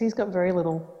 because he's got very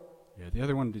little. Yeah, the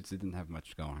other one just didn't have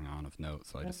much going on of note,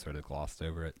 so I just sort of glossed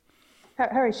over it.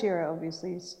 Harry Shearer,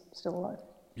 obviously, is still alive.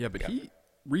 Yeah, but he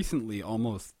recently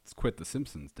almost quit The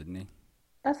Simpsons, didn't he?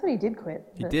 I thought he did quit.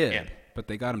 He but- did, Yeah. but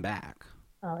they got him back.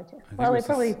 Oh, okay. think Well, it they was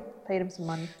probably just- paid him some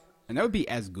money. And that would be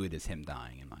as good as him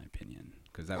dying, in my opinion,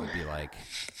 because that would be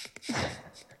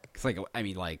because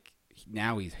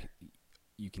now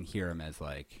you can hear him as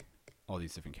all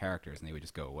these different characters, and they would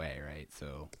just go away, right?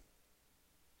 So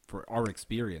for our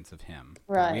experience of him,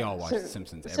 Right. we all watch So- The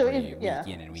Simpsons so every if- week yeah.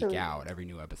 in and week So- out, every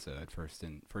new episode, first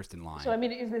in line. So, I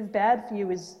mean, if bad for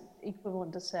you is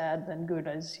equivalent to sad, then good,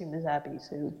 I assume, is happy.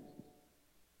 So,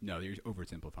 No, you're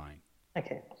oversimplifying.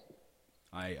 okay.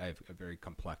 I have a very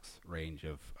complex range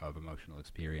of emotional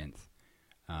experience.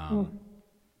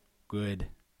 Good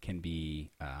can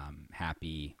be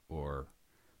happy or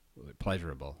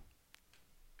pleasurable.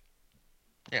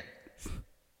 Yeah.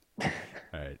 All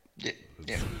right. Yeah.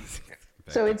 Yeah.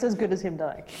 So it's as good as him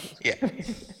dying. Yeah.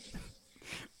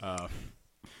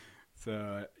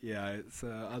 So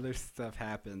other stuff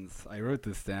happens. I wrote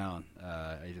this down.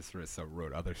 I just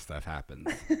wrote other stuff happens.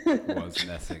 Was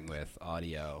messing with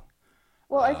audio.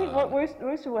 Well, I think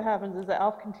most of what happens is that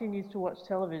Alf continues to watch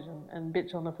television and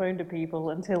bitch on the phone to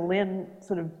people until Lynn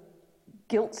sort of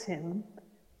guilts him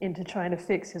into trying to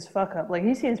fix his fuck up.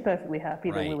 He seems perfectly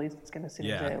happy that Right. Willie's just going to sit in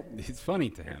Yeah, jail. it's funny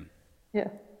to him. Yeah.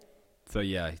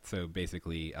 So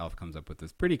basically, Alf comes up with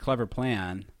this pretty clever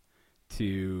plan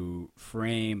to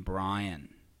frame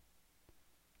Brian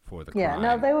for the Yeah. crime.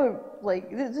 Now they were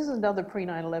this is another pre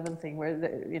 9/11 thing where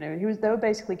they were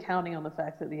basically counting on the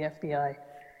fact that the FBI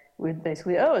with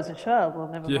basically, oh, as a child, well,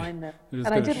 never Yeah, mind then. they're just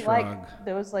And I gonna did shrug.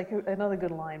 there was like another good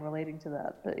line relating to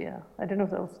that, but yeah, I don't know if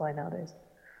that would fly nowadays.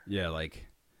 Yeah, like,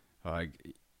 oh,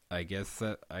 I guess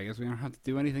we don't have to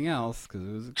do anything else because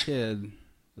it was a kid.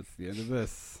 That's the end of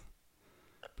this.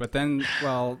 But then,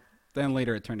 well, then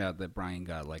later it turned out that Brian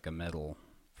got like a medal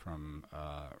from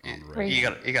Ronald He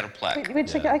Reagan. Reagan. got a plaque.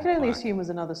 Which Yeah, I a can only plaque. assume was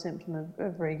another symptom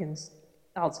of Reagan's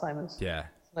Alzheimer's. Yeah,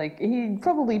 Like, he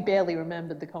probably barely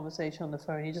remembered the conversation on the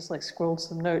phone. He just, like, scrolled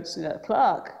some notes.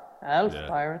 Clark, Alf, yeah.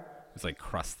 Byron. It's like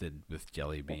crusted with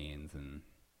jelly beans and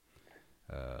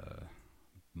uh,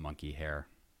 monkey hair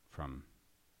from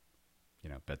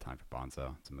Bedtime for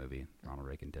Bonzo. It's a movie Ronald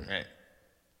Reagan did. Right.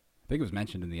 I think it was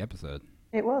mentioned in the episode.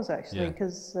 It was, actually, Yeah.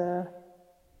 because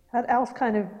had Alf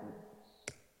kind of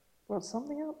brought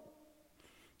something up?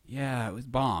 Yeah, it was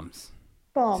bombs.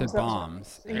 He Bombs, said that was what it bombs,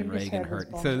 was. He and Reagan misheard was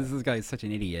heard. bombs. So this guy is such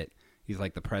an idiot. He's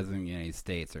like the president of the United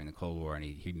States during the Cold War, and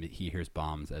he hears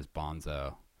bombs as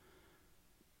bonzo.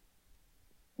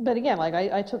 But again, like,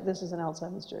 I took this as an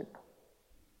Alzheimer's joke.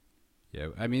 Yeah,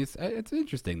 I mean it's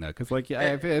interesting though, because like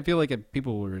yeah, I feel like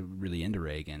people were really into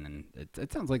Reagan, and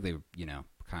it sounds like they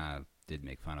kind of did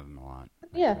make fun of him a lot.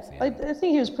 Yeah, towards the I end.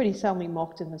 think he was pretty soundly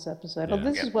mocked in this episode. Yeah.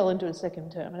 This Yeah. is well into his second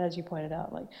term, and as you pointed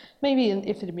out, like, maybe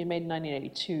if it had been made in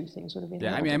 1982, things would have been a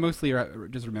Yeah, I little mean I different. mostly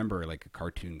just remember like a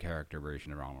cartoon character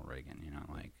version of Ronald Reagan.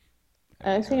 Like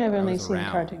I think I've I only was seen the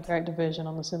around. cartoon character version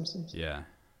on The Simpsons, Yeah,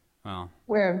 well,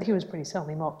 where he was pretty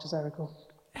soundly mocked, as I recall.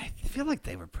 I feel like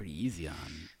they were pretty easy on.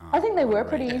 I think they were Ronald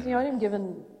pretty Reagan. easy on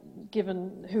him,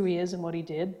 given who he is and what he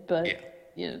did. But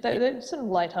Yeah. they're sort of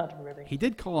lighthearted ribbing. He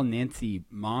did call Nancy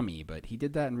mommy, but he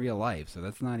did that in real life, so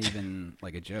that's not even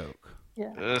like a joke.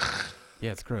 Yeah, Ugh.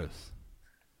 Yeah, it's gross.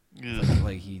 Ugh.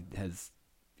 Like he has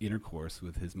intercourse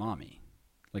with his mommy,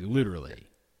 like literally.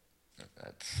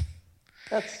 That's.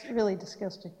 that's really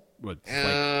disgusting. What? Like,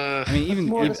 Ugh. I mean, even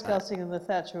More if, disgusting than the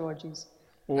Thatcher orgies.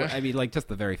 or I mean, like just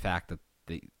the very fact that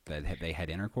they had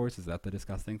intercourse, is that the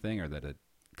disgusting thing, or that it?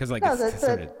 Because like No, it's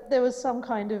sort of, there was some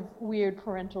kind of weird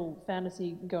parental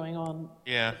fantasy going on,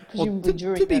 Yeah. presumably to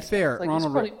during be their fair, sex. Like, Ronald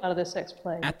it's probably part of their sex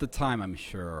play. at the time, I'm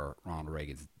sure Ronald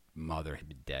Reagan's mother had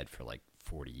been dead for like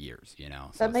 40 years. So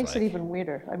That it's makes it like- even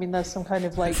weirder. I mean, there's some kind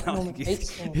of like It's not Norman like Bates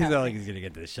he's, thing he's not like happening. he's gonna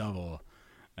get the shovel.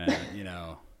 And,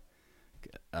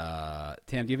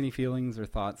 Tam, do you have any feelings or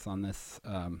thoughts on this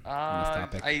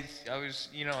topic? I was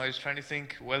I was trying to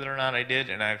think whether or not I did,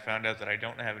 and I found out that I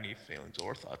don't have any feelings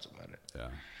or thoughts about it. Yeah.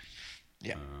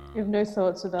 Yeah. You have no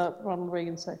thoughts about Ronald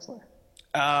Reagan's sex life.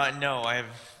 No, I have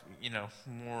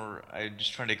more. I'm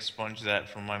just trying to expunge that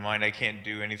from my mind. I can't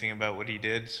do anything about what he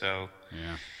did, so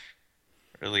Yeah.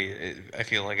 really, I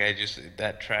feel like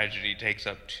that tragedy takes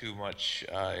up too much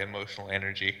emotional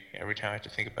energy every time I have to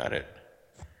think about it.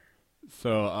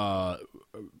 So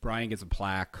Brian gets a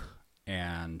plaque,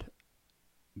 and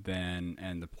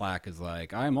the plaque is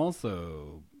like, "I'm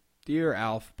also, dear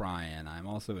Alf Brian, I'm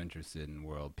also interested in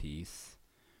world peace."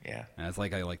 Yeah. And it's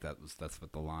like that's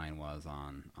what the line was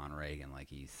on Reagan, like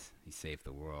he saved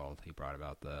the world, he brought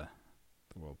about the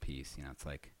world peace. It's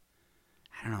like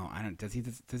I don't know. Does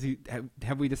he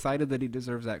have we decided that he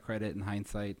deserves that credit in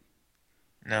hindsight?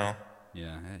 No.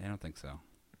 Yeah, I don't think so.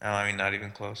 No, I mean not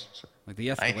even close. So. Like the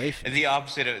escalation. The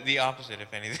opposite,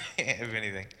 if anything, if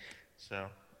anything. So.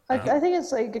 I think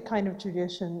it's like a kind of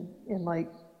tradition in like,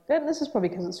 and this is probably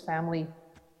because it's family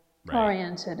Right.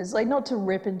 oriented. It's like not to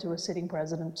rip into a sitting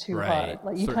president too Right. hard.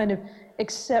 Like you Sort- kind of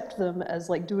accept them as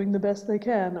like doing the best they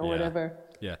can or Yeah. whatever.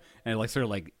 Yeah, and like sort of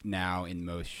like now in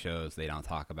most shows they don't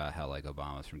talk about how like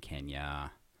Obama's from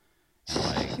Kenya, and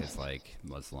like it's like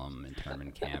Muslim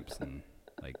internment camps and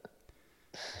like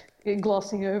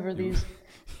Glossing over these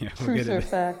we'll truth get or into-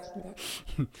 facts.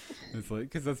 it's like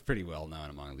because that's pretty well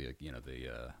known among the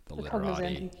the literati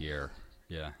cognoscenti. here.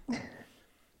 Yeah.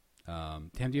 Tam,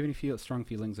 do you have any strong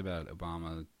feelings about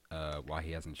Obama? Why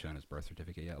he hasn't shown his birth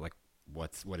certificate yet? Like,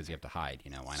 what does he have to hide?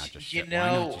 Why not just why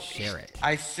not just share it?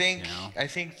 I think you know? I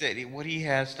think that what he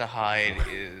has to hide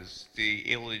is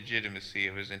the illegitimacy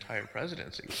of his entire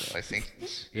presidency. So I think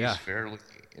he's Yeah. fairly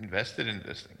invested in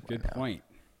this thing. Good by now. point.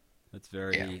 That's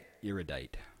very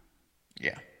erudite.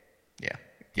 Yeah, yeah.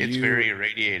 Do It's you- very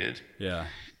irradiated. Yeah.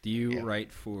 Do you Yeah.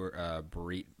 write for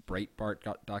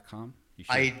Breitbart.com? You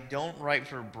should. I don't write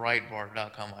for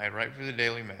Breitbart.com. I write for the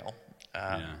Daily Mail.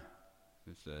 Yeah.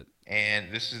 That's it.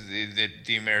 And this is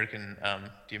the American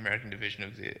division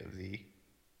of the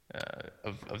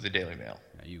Daily Mail.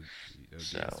 Yeah, that would be a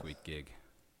So- sweet gig.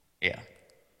 Yeah.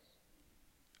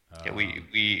 Yeah,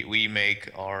 we make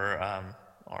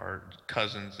our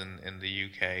cousins in the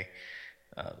UK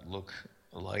look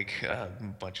like a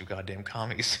bunch of goddamn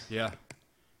commies. Yeah.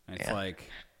 And it's Yeah. like,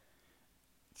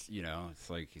 it's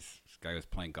like this guy was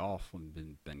playing golf when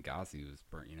Benghazi was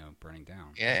burning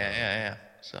down. Yeah.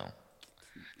 So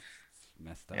It's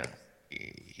messed you up. know,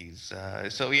 he's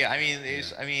so yeah.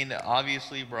 I mean,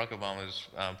 obviously Barack Obama's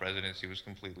presidency was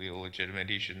completely illegitimate.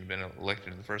 He shouldn't have been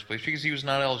elected in the first place because he was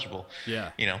not eligible.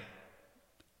 Yeah. You know,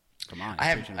 Come on, I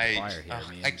have preaching to the choir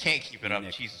here. I can't keep it me up. and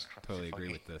Nick Jesus Christ! totally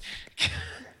agree fucking- with this.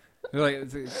 Like,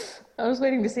 it's- I was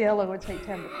waiting to see how long it would take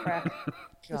Tam to crack.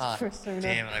 God persona.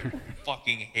 damn it! I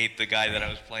fucking hate the guy that I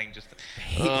was playing.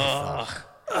 Ugh.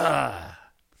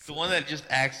 The one that just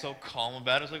acts so calm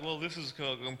about it is like, well, this is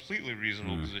a completely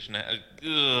reasonable position.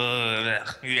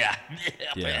 Yeah.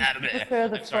 Prefer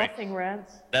the I'm sorry. frothing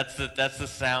rants. That's the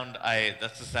sound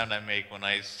I make when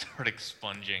I start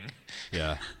expunging.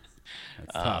 yeah,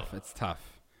 it's tough. It's tough.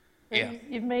 Yeah.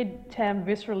 You've made Tam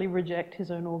viscerally reject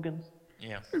his own organs.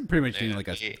 Yeah. Pretty much doing like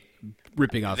a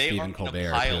ripping off They Stephen are Colbert in too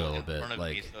a pile a little in bit. front of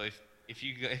Like me, so if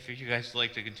you guys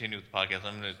like to continue with the podcast,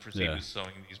 I'm going to proceed with sewing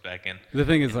these back in. the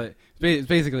thing is, like it's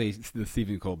basically the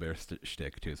Stephen Colbert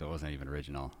shtick too, so it wasn't even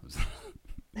original. It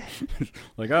was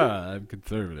like, I'm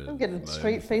conservative. I'm getting Like,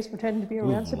 straight face pretending to be a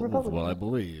rancid This is Republican. what I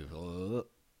believe.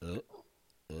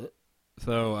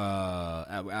 So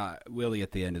Willie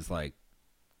at the end is like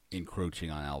encroaching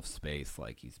on Alf's space,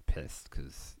 like he's pissed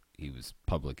because he was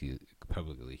publicly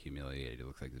humiliated. It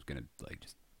looks like he's gonna like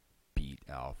just beat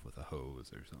Alf with a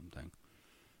hose or something.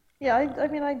 Yeah, I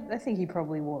mean, I think he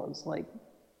probably was. Like,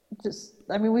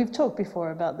 we've talked before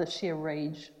about the sheer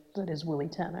rage that is Willie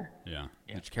Tanner. Yeah,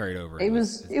 which carried over. It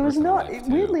was not,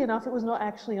 weirdly enough, it was not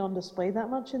actually on display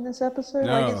that much in this episode.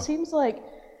 No. Like, it seems like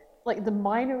the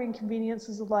minor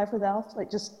inconveniences of life with Alf, like,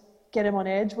 just get him on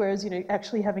edge, whereas,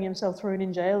 actually having himself thrown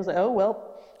in jail is like, oh, well,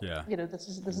 yeah, this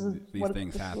is these what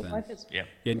things happen. life is. Yeah.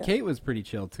 And Kate was pretty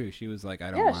chill too. She was like,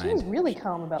 I don't Yeah, mind. she was really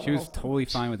calm about She the was whole thing. totally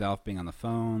fine with Alf being on the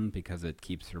phone because it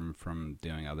keeps him from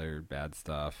doing other bad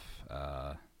stuff.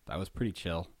 That was pretty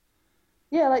chill.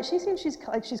 Yeah, like, she seems she's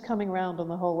coming around on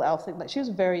the whole Alf thing. Like, she was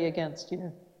very against,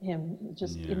 him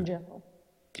just in general.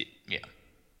 Yeah.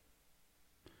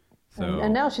 So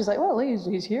And now she's like, well,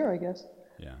 he's here, I guess.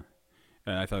 yeah,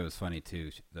 and I thought it was funny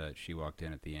too that she walked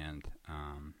in at the end,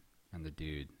 and the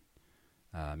dude,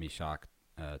 Mishak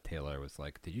Taylor, was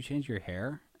like, "Did you change your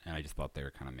hair?" And I just thought they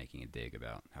were kind of making a dig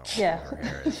about how Yeah, her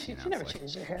hair is. she It's never like,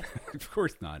 changed her hair. of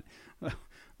course not.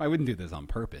 I wouldn't do this on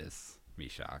purpose,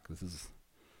 Mishak. This is.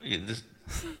 This,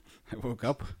 I woke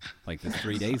up like this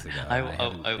 3 days ago. I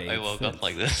haven't woke bathed up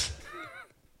like this.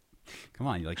 Come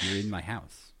on, you're in my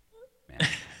house, man.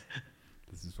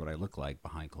 This is what I look like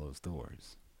behind closed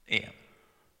doors. Yeah.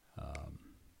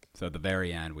 So at the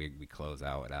very end, we close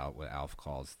out what Alf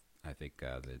calls, I think,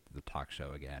 the talk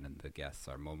show again, and the guests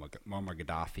are Muammar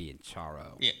Gaddafi and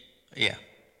Charo. Yeah. Yeah.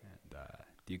 And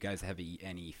do you guys have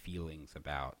any feelings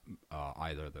about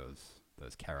either of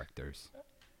those characters?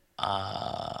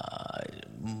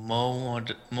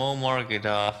 Muammar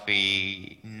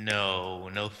Gaddafi,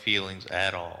 no feelings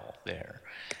at all there.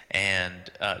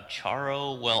 And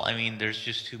Charo, well, I mean, there's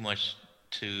just too much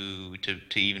to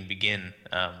even begin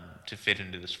to fit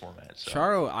into this format. So.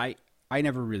 Charo, I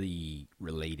never really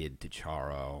related to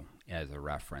Charo as a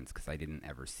reference because I didn't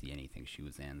ever see anything she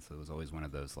was in, so it was always one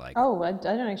of those like. Oh, I don't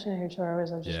actually know who Charo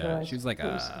is. I just Yeah, realized. she was like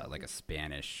a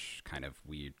Spanish kind of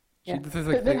weird. Yeah. This is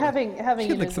like But having she had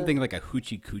like the- something like a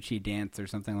hoochie coochie dance or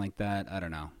something like that. I don't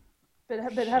know. But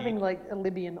having like a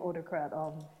Libyan autocrat,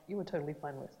 you were totally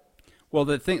fine with. Well,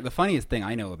 the funniest thing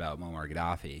I know about Muammar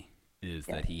Gaddafi is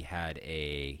that he had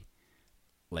a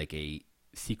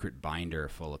secret binder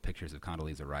full of pictures of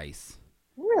Condoleezza Rice.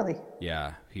 Really?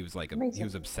 Yeah, he was like he Amazing.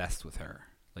 was obsessed with her.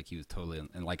 Like he was totally,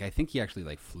 and like I think he actually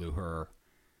like flew her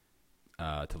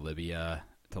to Libya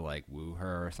to like woo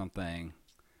her or something.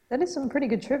 That is some pretty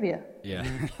good trivia. Yeah,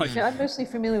 like, Yeah, I'm mostly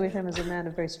familiar with him as a man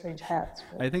of very strange hats.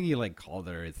 But... I think he like called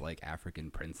her his like African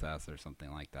princess or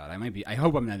something like that. I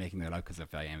hope I'm not making that up because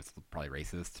if I am, it's probably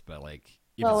racist. But like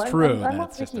if it's true, I'm then on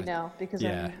it's just Wiki now because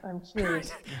yeah. I'm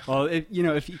curious. Well,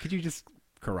 could you just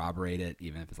corroborate it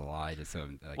even if it's a lie, just so.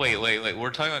 Like, Wait. We're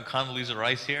talking about Condoleezza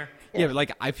Rice here? Yeah, but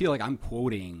like I feel like I'm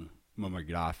quoting Muammar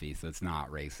Gaddafi, so it's not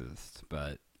racist.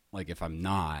 But like if I'm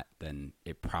not, then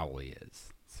it probably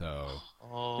is. So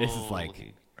this is like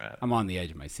crap. I'm on the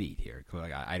edge of my seat here. 'Cause,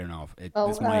 like, I don't know if Well,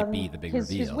 this might be the big his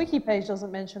reveal. wiki page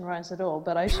doesn't mention Rice at all,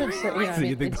 but I should say, So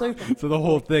you think- it's open. so the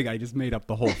whole thing, I just made up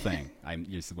the whole thing.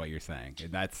 Just what you're saying.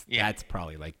 And that's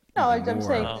probably like. No, even I'm more-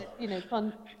 saying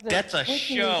that, That's a wiki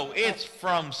show. is- It's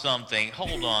from something.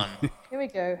 Hold on. Here we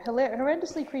go.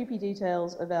 Horrendously creepy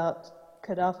details about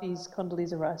Gaddafi's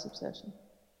Condoleezza Rice obsession.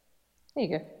 There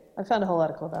you go. I found a whole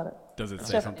article about it. Does it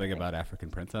say Definitely. something about African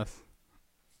princess?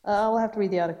 I'll have to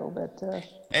read the article, but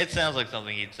It sounds like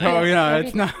something he'd say. Oh yeah, maybe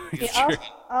it's not. he It's true.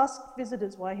 asked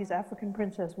visitors why his African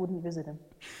princess wouldn't visit him.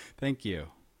 Thank you.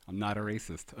 I'm not a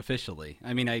racist officially.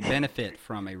 I mean, I benefit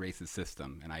from a racist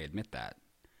system, and I admit that.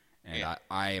 And Yeah.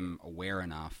 I am aware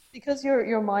enough. Because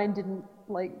your mind didn't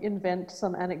like invent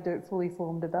some anecdote fully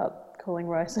formed about calling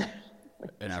rice.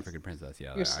 An African princess,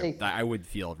 yeah. You're safe. I would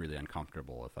feel really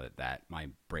uncomfortable if that my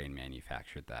brain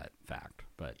manufactured that fact.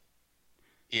 But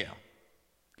Yeah.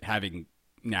 having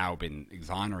now been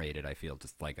exonerated, I feel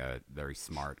just like a very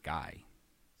smart guy.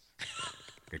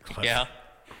 Like a clever, Yeah.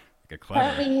 like a clever.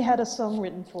 Apparently, he had a song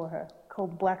written for her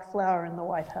called "Black Flower in the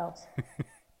White House."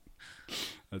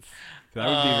 That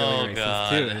would be really racist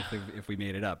God. too if we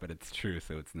made it up, but it's true,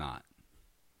 so it's not.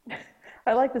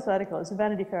 I like this article. It's a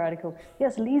Vanity Fair article.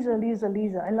 Yes, Lisa, Lisa,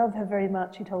 Lisa. I love her very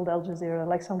much, he told Al Jazeera,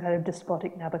 like some kind of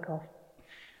despotic Nabokov.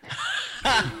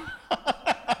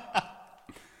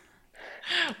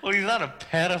 Well, he's not a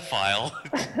pedophile.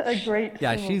 A great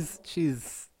Yeah, film.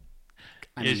 she's.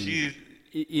 I Yeah, mean,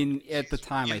 she's at the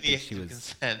time, in I the think act she of was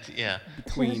consent. Yeah.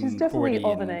 between She's definitely 40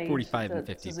 of an and age 45 and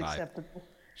that is 55. acceptable.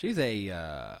 She's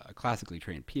a classically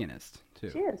trained pianist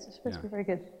too. She is. She's supposed to be very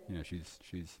good. You know, she's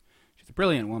a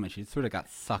brilliant woman. She sort of got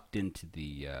sucked into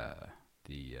the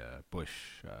Bush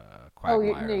Oh, quagmire.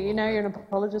 you, a you little now bit. you're an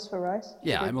apologist for rice?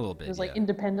 Yeah, It I'm a little bit, was like yeah.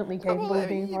 independently capable Well, of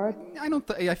being horrid? I don't.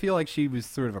 I feel like she was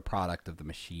sort of a product of the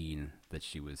machine that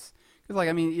she was. Because, like,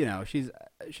 I mean, you know, she's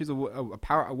a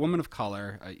woman of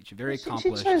color. She's very She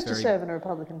accomplished. chose to very, serve in a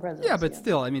Republican presidency. yeah, but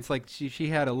still, I mean, it's like she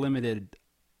had a limited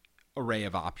array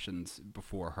of options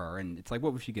before her, and it's like,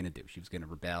 what was she going to do? She was going to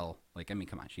rebel. Like, I mean,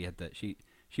 come on, she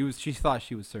thought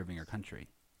she was serving her country.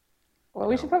 Well,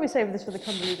 we should probably save this for the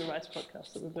Condoleezza Rice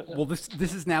podcast. That we've got. Well, this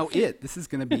is now it. This is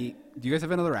going to be. Do you guys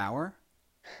have another hour?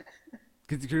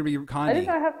 Because it's going to be Condi.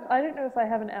 I don't know if I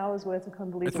have an hour's worth of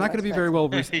Condoleezza It's not going to be Rice very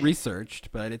facts. well researched,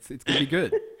 but it's going to be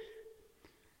good.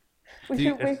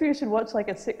 Maybe we should watch like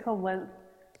a sitcom length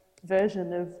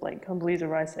version of like Condoleezza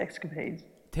Rice escapades.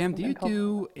 Tam, do you And then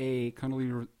do a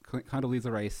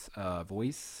Condoleezza Rice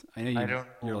voice? I know I don't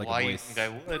you're know like why a you voice. think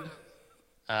I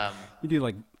would. You do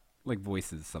like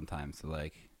voices sometimes, so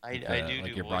like I with, do like do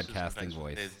your voices broadcasting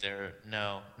sometimes. voice,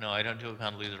 No, I don't do a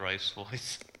Condoleezza Rice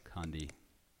voice. Condi.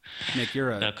 Nick,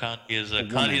 you're No, a Condi is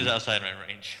woman. outside my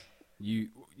range. you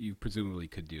presumably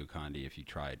could do a Condi if you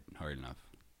tried hard enough.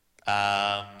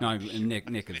 No, Nick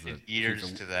is Committed a years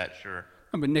she's a, to that, sure.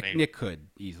 no, but Maybe. Nick could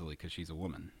easily because she's a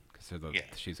woman. Because Yeah.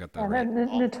 she's got the And right. they're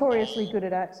notoriously good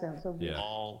at accents. Obviously.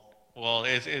 Yeah. Well,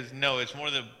 it's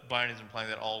more that Byron is implying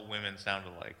that all women sound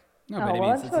alike. No, Oh, but I mean,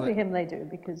 well, it's I'm sure for like, him they do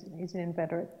because he's an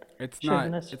inveterate it's not.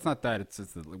 chauvinist. It's not that. It's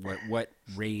just what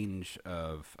range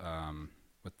of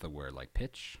what's the word, like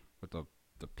pitch? What the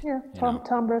Yeah, you know?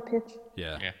 timbre, pitch,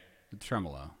 Yeah. Yeah. The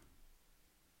tremolo.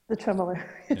 the tremolo.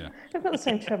 Yeah. They've got the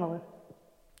same tremolo.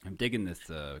 I'm digging this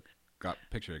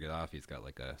picture of Gaddafi. He's got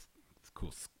like a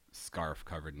cool scarf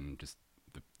covered in just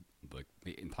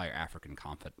the entire African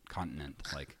continent.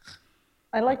 Like,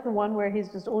 I like the one where he's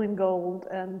just all in gold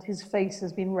and his face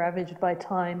has been ravaged by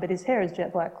time, but his hair is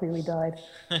jet black, clearly dyed.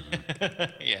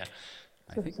 Yeah.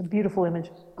 So it's a beautiful image.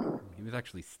 he was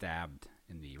actually stabbed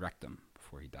in the rectum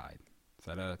before he died. Is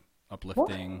that a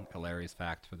uplifting, hilarious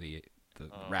fact for the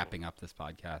wrapping up this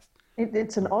podcast?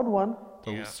 It's an odd one.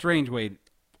 So Yeah. strange way,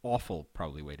 awful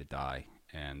probably way to die,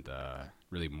 and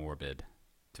really morbid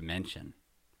to mention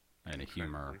in a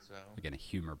humor, so. again, a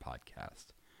humor podcast.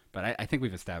 But I think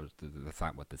we've established that that's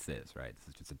not what this is, right? This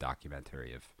is just a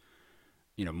documentary of,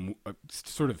 you know,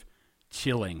 sort of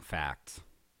chilling facts,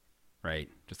 right?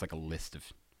 Just like a list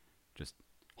of just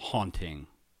haunting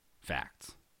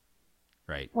facts,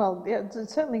 right? Well, yeah,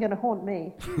 it's certainly going to haunt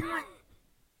me.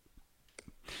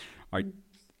 Are,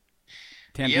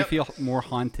 Tam, do you Yep. feel more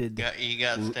haunted? He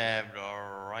got stabbed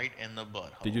right in the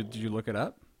butthole. Did you look it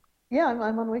up? Yeah,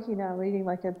 I'm on Wiki now reading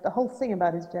like the whole thing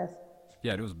about his death.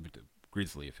 Yeah, it was a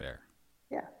grisly affair.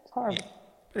 Yeah, it's horrible.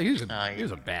 But he was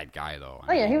yeah. a bad guy, though.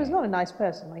 Oh yeah, he was not a nice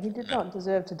person. Like he did not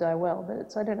deserve to die well.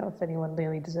 But I don't know if anyone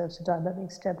really deserves to die by being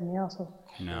stabbed in the arsehole.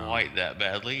 No. Quite that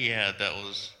badly. Yeah, that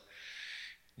was...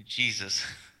 Jesus.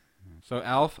 So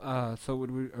Alf, are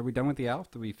we done with the Alf?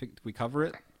 Did we cover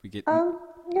it? We get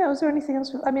Yeah, was there anything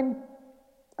else? I mean,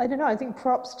 I don't know. I think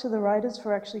props to the writers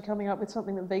for actually coming up with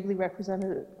something that vaguely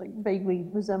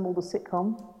resembled a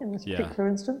sitcom in this Yeah. particular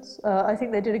instance. I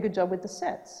think they did a good job with the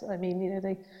sets. I mean, you know,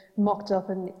 they mocked up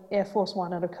an Air Force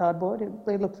One out of cardboard.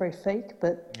 They looked very fake,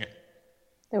 but Yeah.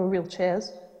 they were real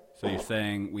chairs. So you're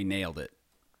saying we nailed it?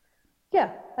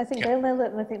 Yeah, I think Yeah. they nailed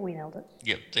it, and I think we nailed it.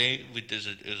 Yep, it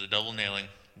was a double nailing.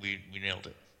 We nailed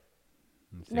it.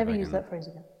 Never use that phrase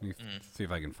again. See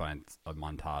if I can find a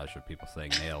montage of people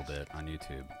saying "nailed it" on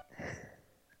YouTube.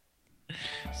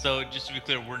 So just to be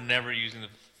clear, we're never using the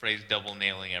phrase "double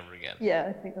nailing" ever again. Yeah,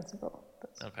 I think that's a goal.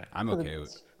 Okay. I'm okay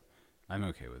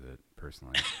with it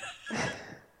personally.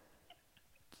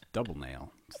 Double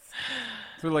nail. It's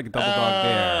sort of like a double dog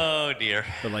dare. Oh dear.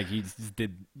 But like you just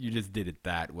did it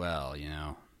that well, you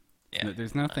know. Yeah.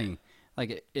 There's nothing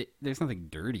like there's nothing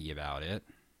dirty about it.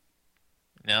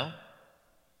 No?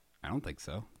 I don't think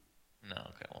so. No,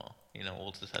 okay, well,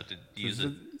 we'll just have to use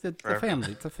It's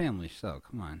a family show.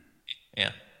 Come on.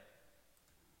 Yeah.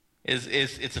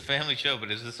 It's a family show, but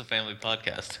is this a family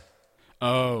podcast?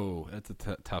 Oh, that's a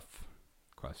tough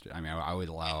question. I mean, I would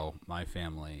allow my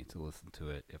family to listen to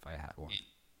it if I had one.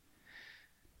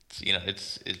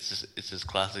 It's as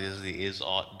classic as the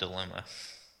is-ought dilemma.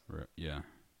 Yeah.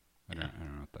 I don't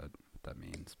know what that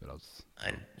means, but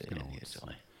I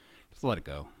just let it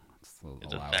go.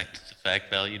 It's a fact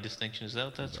value distinction. Is that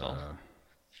what that's called?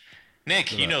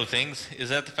 Nick, you know things. Is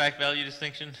that the fact value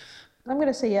distinction? I'm going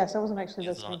to say yes. I wasn't actually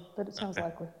listening, but it sounds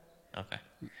likely. Okay.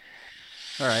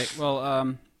 All right.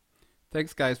 Well,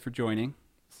 thanks guys for joining.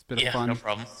 It's been a fun. No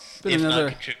problem. If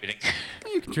not contributing.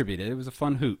 You contributed. It was a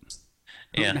fun hoot.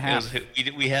 Yeah,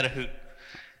 we had a hoot.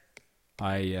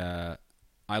 I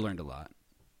learned a lot.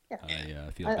 Yeah.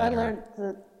 I feel better. I learned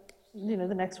that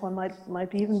the next one might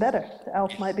be even better. The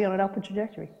Alf might be on an upward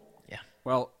trajectory. Yeah.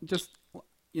 Well, just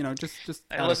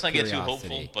let's not get too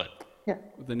hopeful, but yeah.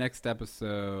 The next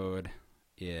episode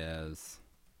is.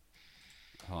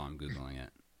 Oh, I'm googling it.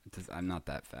 I'm not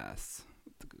that fast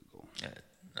with the Google. Yeah,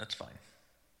 that's fine.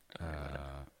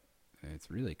 It's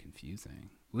really confusing.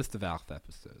 List of Alf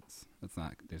episodes.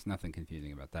 There's nothing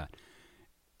confusing about that.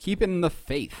 Keeping the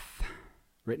Faith,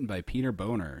 written by Peter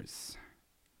Boners.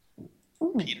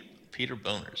 Peter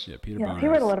Boners. Yeah, Peter Yeah, Boners. he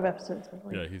wrote a lot of episodes, I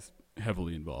believe. Yeah, he's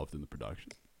heavily involved in the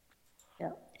production.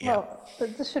 Yeah. Yeah. Well,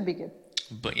 but this should be good.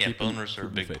 But yeah, boners are a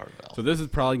big part of Alf. So this is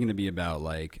probably going to be about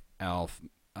like Alf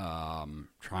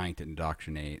trying to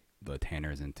indoctrinate the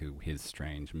Tanners into his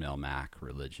strange Melmac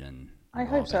religion. I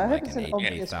hope so. I hope it's an an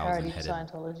obvious parody of 8,000-headed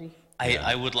Scientology.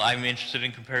 I'm interested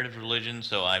in comparative religion,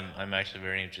 so I'm actually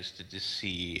very interested to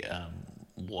see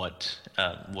what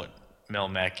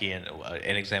Melmacian,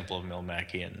 an example of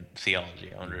Melmacian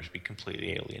theology. I wonder if it'd be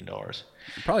completely alien to ours,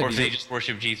 or if they just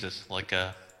worship Jesus, like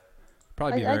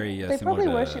probably be very they similar probably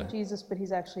to, worship Jesus, but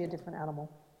he's actually a different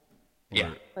animal.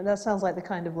 yeah. And that sounds like the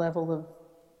kind of level of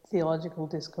theological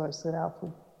discourse that Alf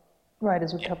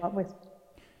writers would come up with.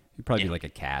 He'd probably be like a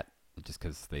cat, just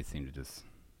because they seem to just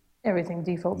Everything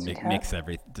defaults to cat. mix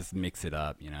it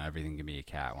up. Everything can be a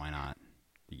cat. Why not?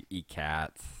 You eat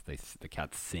cats. The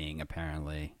cats sing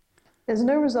apparently. There's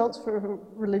no results for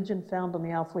religion found on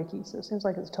the Alf Wiki, so it seems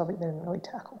like it's a topic they didn't really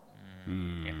tackle.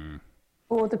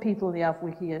 Or the people in the Alf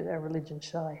Wiki are religion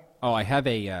shy. Oh, I have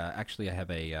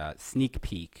a sneak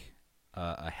peek,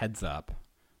 a heads up.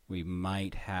 We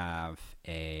might have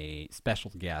a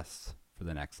special guest for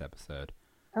the next episode.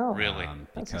 Oh, Really?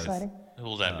 that's because, exciting. Who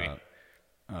will that be?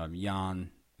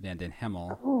 Jan van den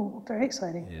Hemel Oh, very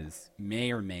exciting.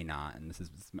 may or may not, and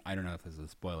I don't know if this is a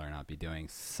spoiler or not, be doing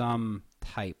some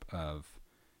type of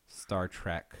Star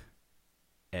Trek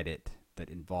edit that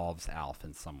involves Alf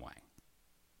in some way.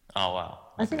 Oh wow.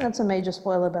 I think that's a major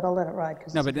spoiler, but I'll let it ride.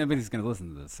 No, but nobody's going to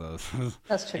listen to this, so...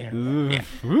 That's true.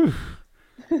 Woo.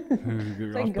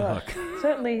 Thank God.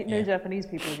 Certainly no Japanese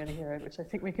people are going to hear it, which I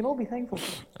think we can all be thankful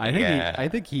for. I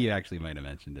think he actually might have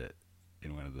mentioned it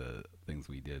in one of the things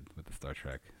we did with the Star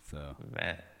Trek. So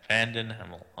Van den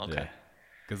Hemel. Okay. yeah.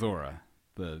 Gazora,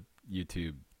 the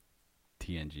YouTube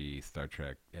TNG Star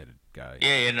Trek edit guy.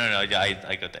 No, I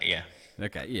got that. Yeah.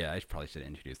 Okay, yeah, I probably should have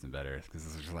introduced him better because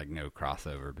there's just like no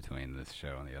crossover between this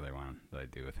show and the other one that I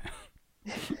do with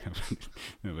him.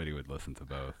 Nobody would listen to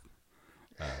both.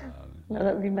 No,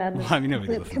 that would be madness. Well, I mean,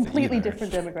 nobody listens completely to either.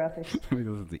 different demographics. Nobody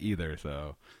listens to either,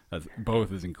 so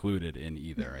both is included in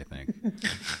either, I think.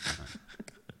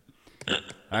 All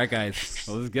right, guys.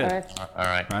 Well, this is good. All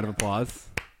right. Round of applause.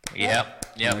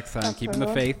 Yep. Next time, keeping the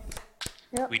faith.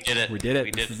 Yep. We did it. We did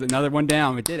it. This is another one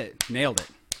down. We did it. Nailed it.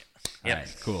 Yep. All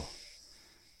right, cool.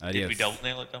 Did we double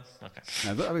nail it though?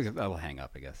 Okay. I'll hang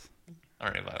up, I guess. All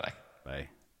right. Bye.